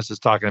that Dennis is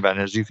talking about,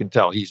 and as you can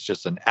tell, he's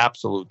just an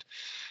absolute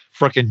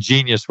freaking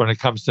genius when it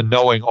comes to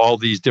knowing all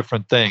these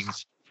different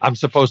things. I'm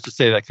supposed to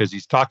say that because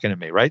he's talking to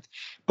me, right?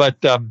 But,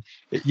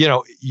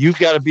 you've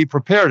got to be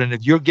prepared. And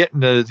if you're getting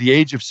to the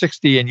age of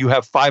 60 and you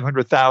have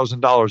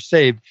 $500,000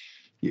 saved,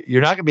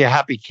 you're not going to be a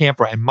happy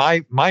camper. And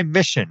my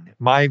mission,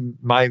 my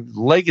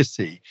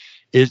legacy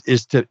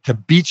is to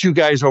beat you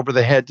guys over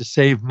the head, to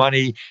save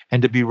money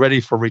and to be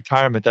ready for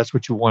retirement. That's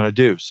what you want to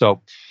do. So,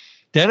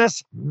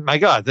 Dennis, my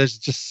God, there's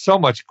just so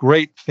much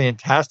great,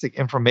 fantastic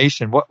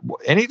information. What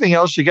anything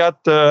else you got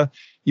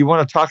you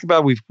want to talk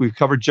about? We've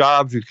covered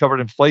jobs, we've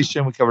covered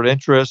inflation, we covered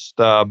interest.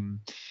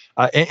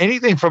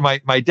 Anything from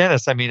my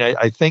Dennis? I mean,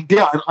 I think.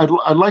 Yeah,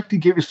 I'd like to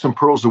give you some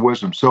pearls of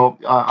wisdom. So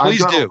I've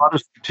done a lot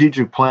of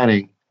strategic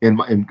planning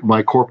in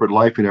my corporate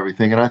life and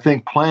everything, and I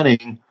think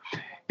planning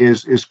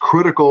is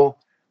critical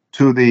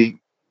to the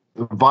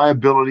the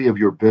viability of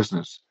your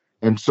business.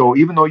 And so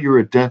even though you're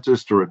a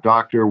dentist or a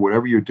doctor,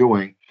 whatever you're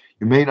doing,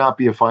 you may not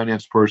be a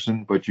finance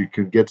person, but you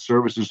can get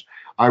services.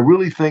 I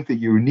really think that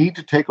you need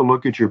to take a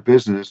look at your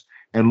business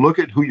and look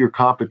at who your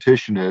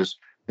competition is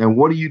and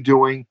what are you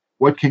doing?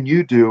 What can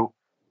you do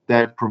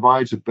that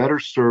provides a better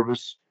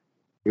service,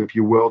 if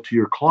you will, to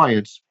your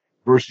clients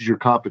versus your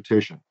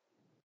competition?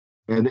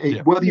 And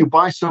whether you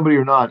buy somebody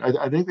or not,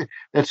 I think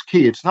that's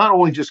key. It's not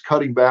only just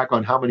cutting back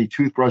on how many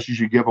toothbrushes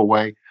you give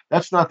away.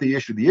 That's not the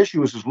issue. The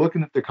issue is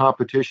looking at the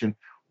competition.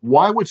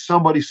 Why would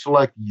somebody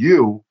select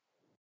you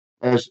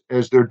as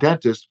their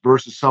dentist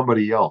versus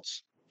somebody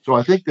else? So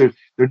I think there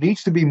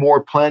needs to be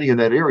more planning in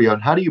that area on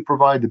how do you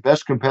provide the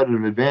best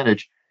competitive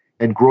advantage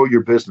and grow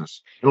your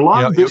business. And a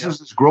lot of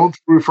business is grown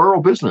through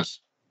referral business.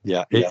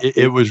 Yeah,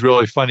 it was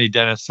really funny,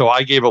 Dennis. So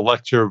I gave a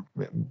lecture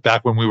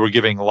back when we were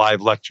giving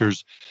live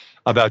lectures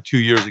about 2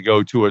 years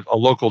ago to a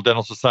local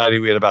dental society.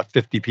 We had about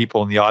 50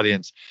 people in the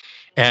audience.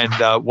 And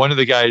one of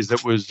the guys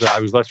that I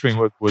was lecturing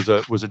with was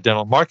a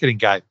dental marketing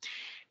guy.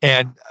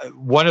 And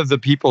one of the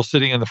people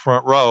sitting in the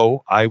front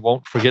row, I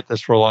won't forget this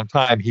for a long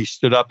time, he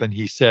stood up and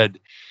he said,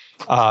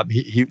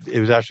 it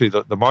was actually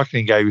the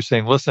marketing guy who was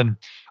saying, listen,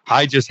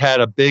 I just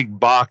had a big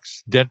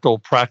box dental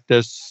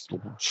practice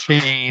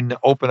chain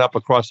open up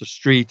across the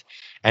street,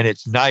 and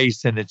it's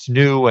nice and it's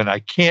new and I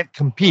can't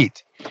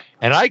compete.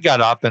 And I got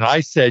up and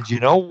I said,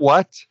 you know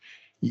what?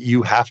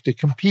 You have to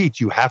compete.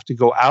 You have to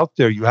go out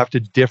there. You have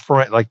to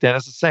like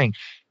Dennis is saying,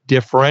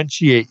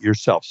 differentiate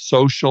yourself.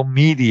 Social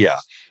media,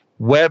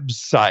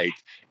 website,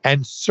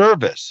 and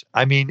service.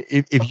 I mean,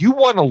 if you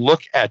want to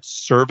look at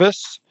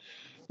service,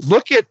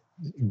 look at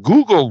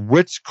Google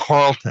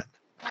Ritz-Carlton.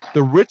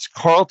 The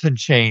Ritz-Carlton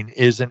chain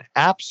is an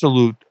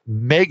absolute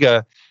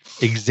mega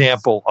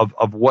example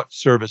of what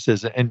service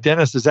is. And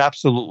Dennis is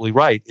absolutely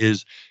right,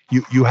 is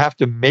you have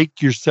to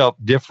make yourself,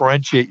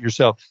 differentiate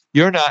yourself.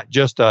 You're not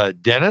just a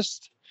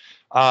dentist.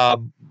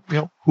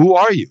 Who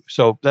are you?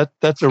 So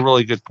that's a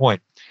really good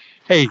point.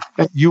 Hey,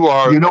 you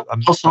are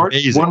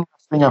amazing.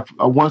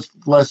 One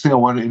last thing I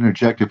want to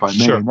interject, if I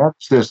may, sure. And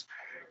that's this.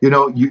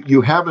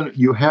 You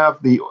have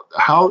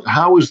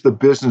how is the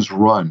business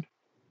run?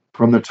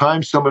 From the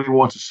time somebody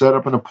wants to set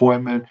up an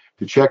appointment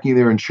to checking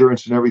their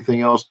insurance and everything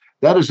else,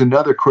 that is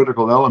another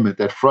critical element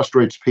that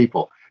frustrates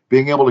people.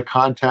 Being able to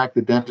contact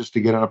the dentist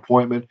to get an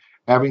appointment,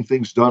 having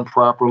things done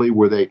properly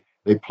where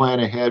they plan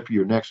ahead for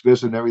your next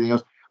visit and everything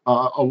else.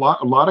 A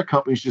lot of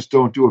companies just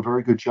don't do a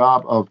very good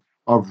job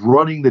of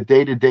running the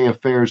day-to-day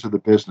affairs of the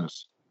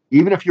business.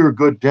 Even if you're a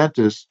good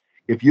dentist,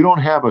 if you don't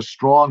have a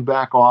strong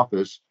back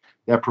office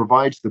that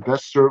provides the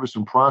best service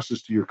and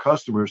process to your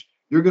customers,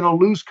 you're going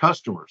to lose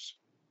customers.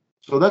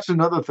 So that's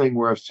another thing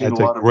where I've seen a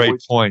lot of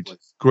great point.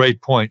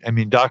 Great point. I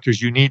mean,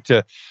 doctors, you need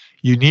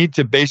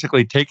to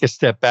basically take a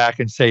step back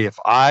and say, if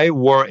I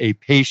were a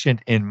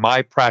patient in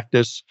my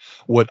practice,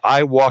 would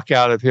I walk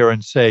out of here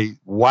and say,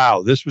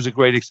 wow, this was a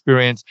great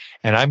experience,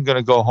 and I'm going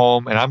to go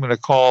home and I'm going to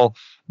call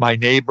my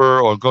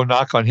neighbor or go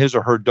knock on his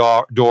or her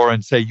door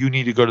and say, you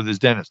need to go to this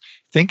dentist.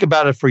 Think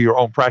about it for your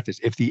own practice.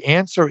 If the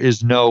answer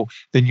is no,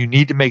 then you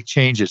need to make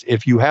changes.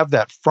 If you have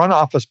that front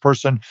office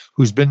person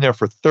who's been there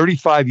for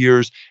 35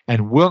 years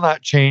and will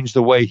not change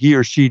the way he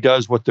or she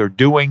does what they're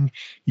doing,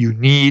 you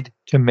need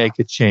to make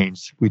a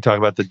change. We talk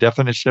about the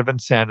definition of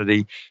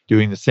insanity,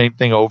 doing the same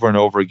thing over and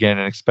over again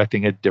and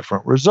expecting a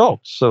different result.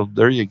 So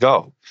there you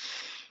go.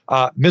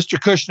 Mr.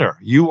 Kushner,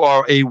 you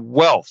are a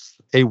wealth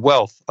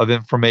of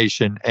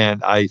information,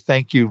 and I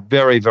thank you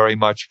very, very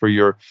much for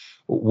your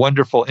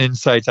wonderful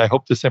insights. I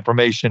hope this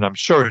information, I'm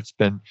sure it's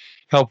been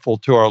helpful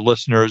to our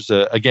listeners.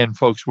 Again,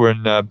 folks, we're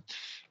in,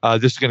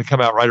 this is going to come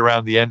out right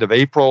around the end of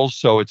April,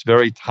 so it's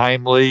very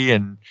timely,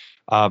 and,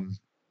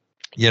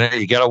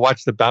 you got to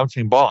watch the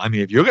bouncing ball. I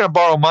mean, if you're going to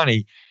borrow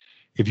money,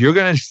 if you're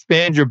going to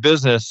expand your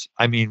business,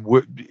 I mean,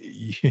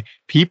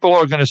 people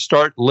are going to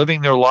start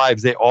living their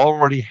lives. They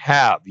already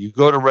have. You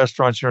go to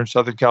restaurants here in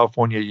Southern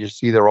California, you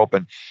see they're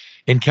open.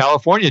 In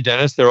California,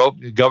 Dennis,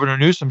 Governor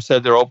Newsom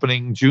said they're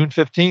opening June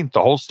 15th.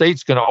 The whole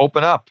state's going to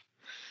open up,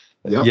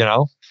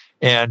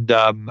 And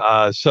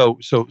so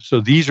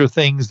these are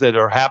things that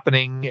are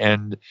happening,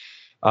 and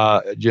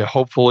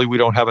hopefully we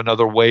don't have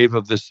another wave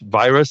of this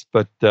virus.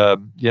 But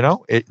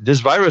this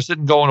virus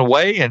isn't going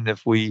away, and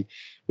if we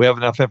have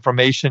enough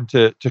information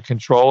to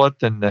control it,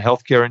 then the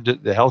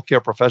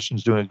healthcare profession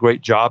is doing a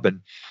great job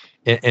in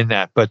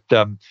that. But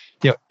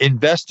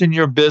invest in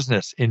your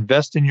business,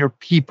 invest in your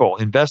people,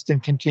 invest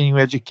in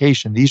continuing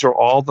education. These are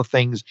all the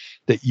things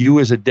that you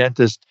as a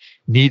dentist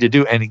need to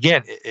do. And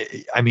again,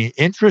 I mean,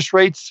 interest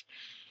rates,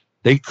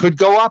 they could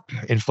go up.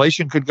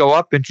 Inflation could go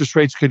up. Interest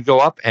rates could go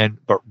up.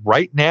 But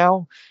right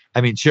now,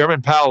 I mean,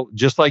 Chairman Powell,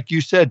 just like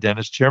you said,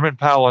 Dennis, Chairman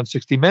Powell on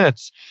 60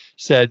 Minutes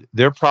said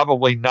they're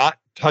probably not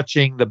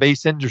touching the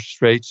base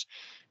interest rates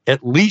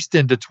at least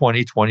into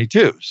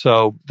 2022.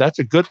 So that's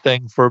a good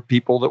thing for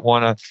people that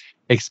want to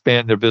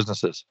expand their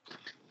businesses.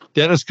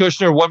 Dennis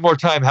Kushner, one more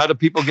time, how do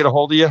people get a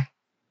hold of you?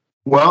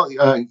 Well,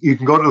 you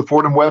can go to the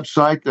Fordham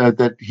website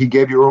that he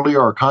gave you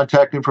earlier. Our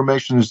contact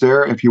information is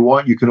there. If you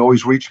want, you can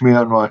always reach me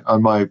on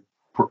my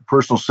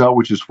personal cell,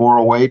 which is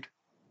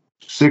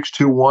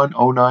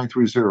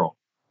 408-621-0930.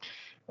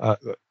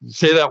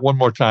 Say that one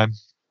more time.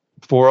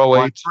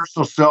 408. My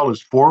personal cell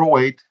is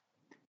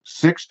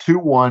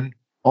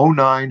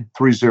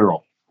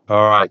 408-621-0930.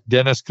 All right.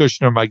 Dennis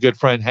Kushner, my good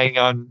friend, hang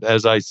on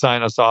as I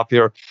sign us off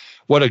here.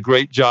 What a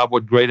great job.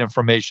 What great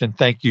information.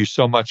 Thank you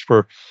so much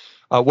for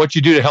what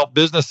you do to help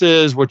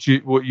businesses, what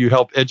you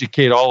help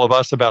educate all of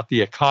us about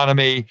the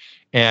economy,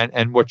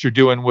 and what you're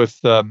doing with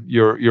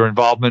your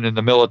involvement in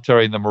the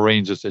military and the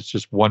Marines. It's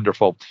just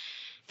wonderful.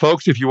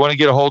 Folks, if you want to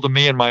get a hold of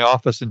me in my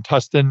office in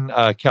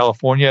Tustin,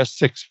 California,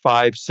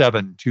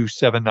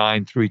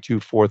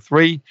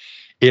 657-279-3243.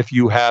 If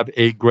you have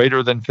a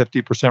greater than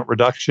 50%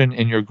 reduction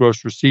in your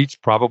gross receipts,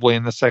 probably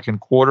in the second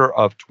quarter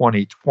of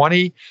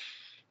 2020,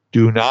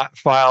 do not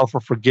file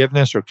for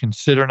forgiveness or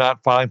consider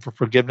not filing for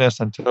forgiveness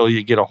until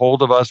you get a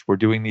hold of us. We're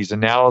doing these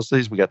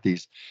analyses. We got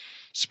these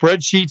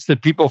spreadsheets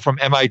that people from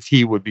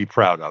MIT would be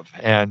proud of.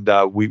 And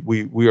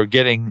we are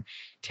getting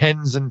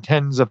tens and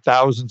tens of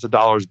thousands of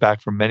dollars back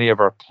from many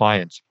of our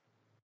clients.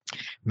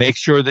 Make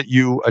sure that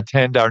you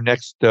attend our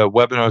next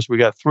webinars. We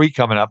got 3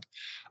 coming up.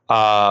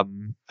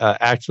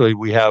 Actually,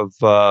 we have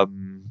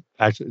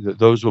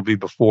those will be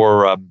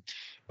before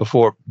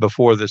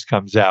this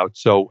comes out.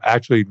 So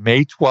actually,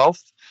 May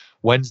 12th,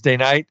 Wednesday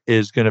night,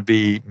 is going to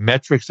be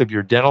metrics of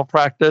your dental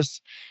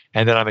practice.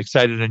 And then I'm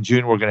excited in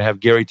June, we're going to have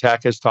Gary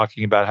Takis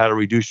talking about how to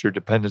reduce your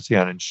dependency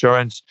on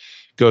insurance.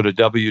 Go to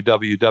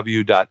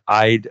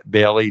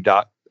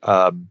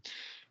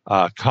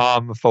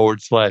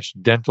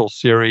www.eidbailey.com/dental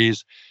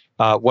series.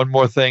 One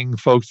more thing,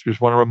 folks,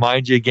 just want to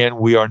remind you again,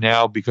 we are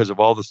now, because of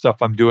all the stuff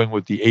I'm doing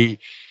with the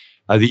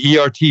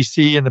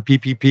ERTC and the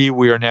PPP,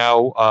 we are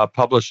now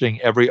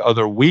publishing every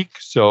other week.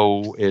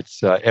 So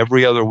it's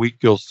every other week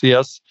you'll see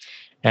us,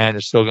 and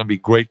it's still going to be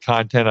great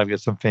content. I've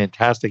got some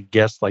fantastic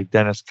guests like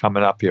Dennis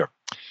coming up here.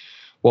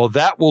 Well,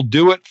 that will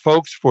do it,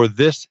 folks, for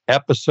this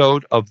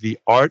episode of The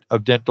Art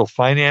of Dental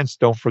Finance.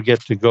 Don't forget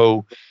to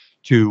go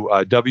to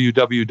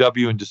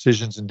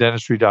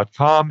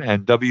www.indecisionsindentistry.com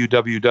and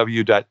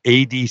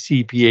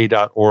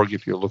www.adcpa.org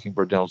if you're looking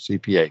for a dental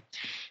CPA.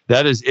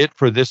 That is it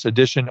for this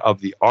edition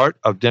of The Art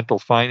of Dental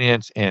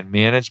Finance and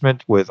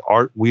Management with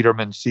Art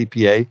Wiederman,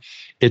 CPA.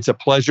 It's a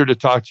pleasure to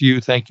talk to you.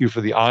 Thank you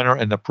for the honor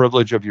and the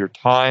privilege of your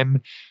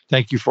time.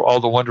 Thank you for all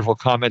the wonderful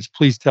comments.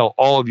 Please tell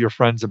all of your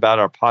friends about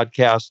our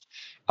podcast.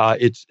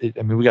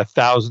 We got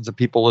thousands of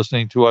people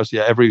listening to us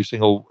every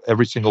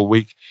single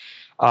week.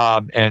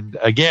 And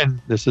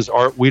again, this is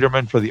Art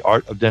Wiederman for The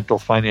Art of Dental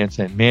Finance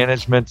and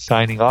Management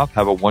signing off.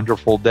 Have a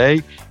wonderful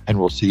day, and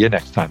we'll see you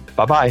next time.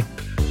 Bye-bye.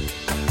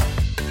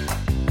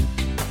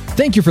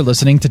 Thank you for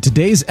listening to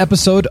today's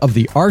episode of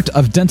the Art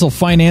of Dental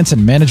Finance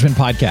and Management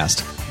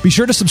podcast. Be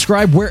sure to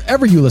subscribe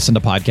wherever you listen to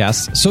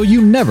podcasts so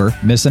you never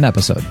miss an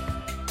episode.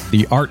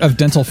 The Art of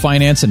Dental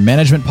Finance and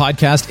Management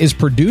podcast is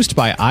produced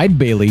by Eid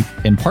Bailey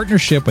in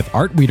partnership with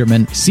Art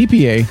Wiederman,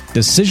 CPA,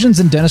 Decisions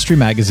in Dentistry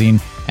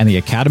Magazine, and the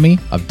Academy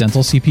of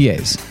Dental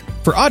CPAs.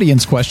 For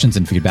audience questions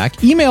and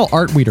feedback, email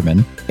Art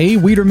Wiederman,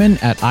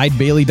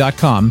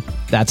 awiederman@eidbailey.com.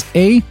 That's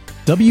AWIEDERMAN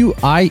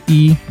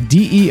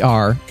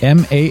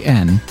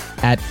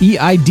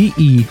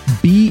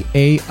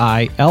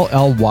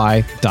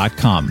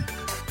 @EIDEBAILLY.com.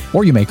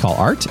 Or you may call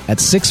Art at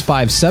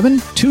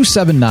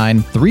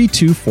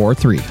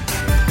 657-279-3243.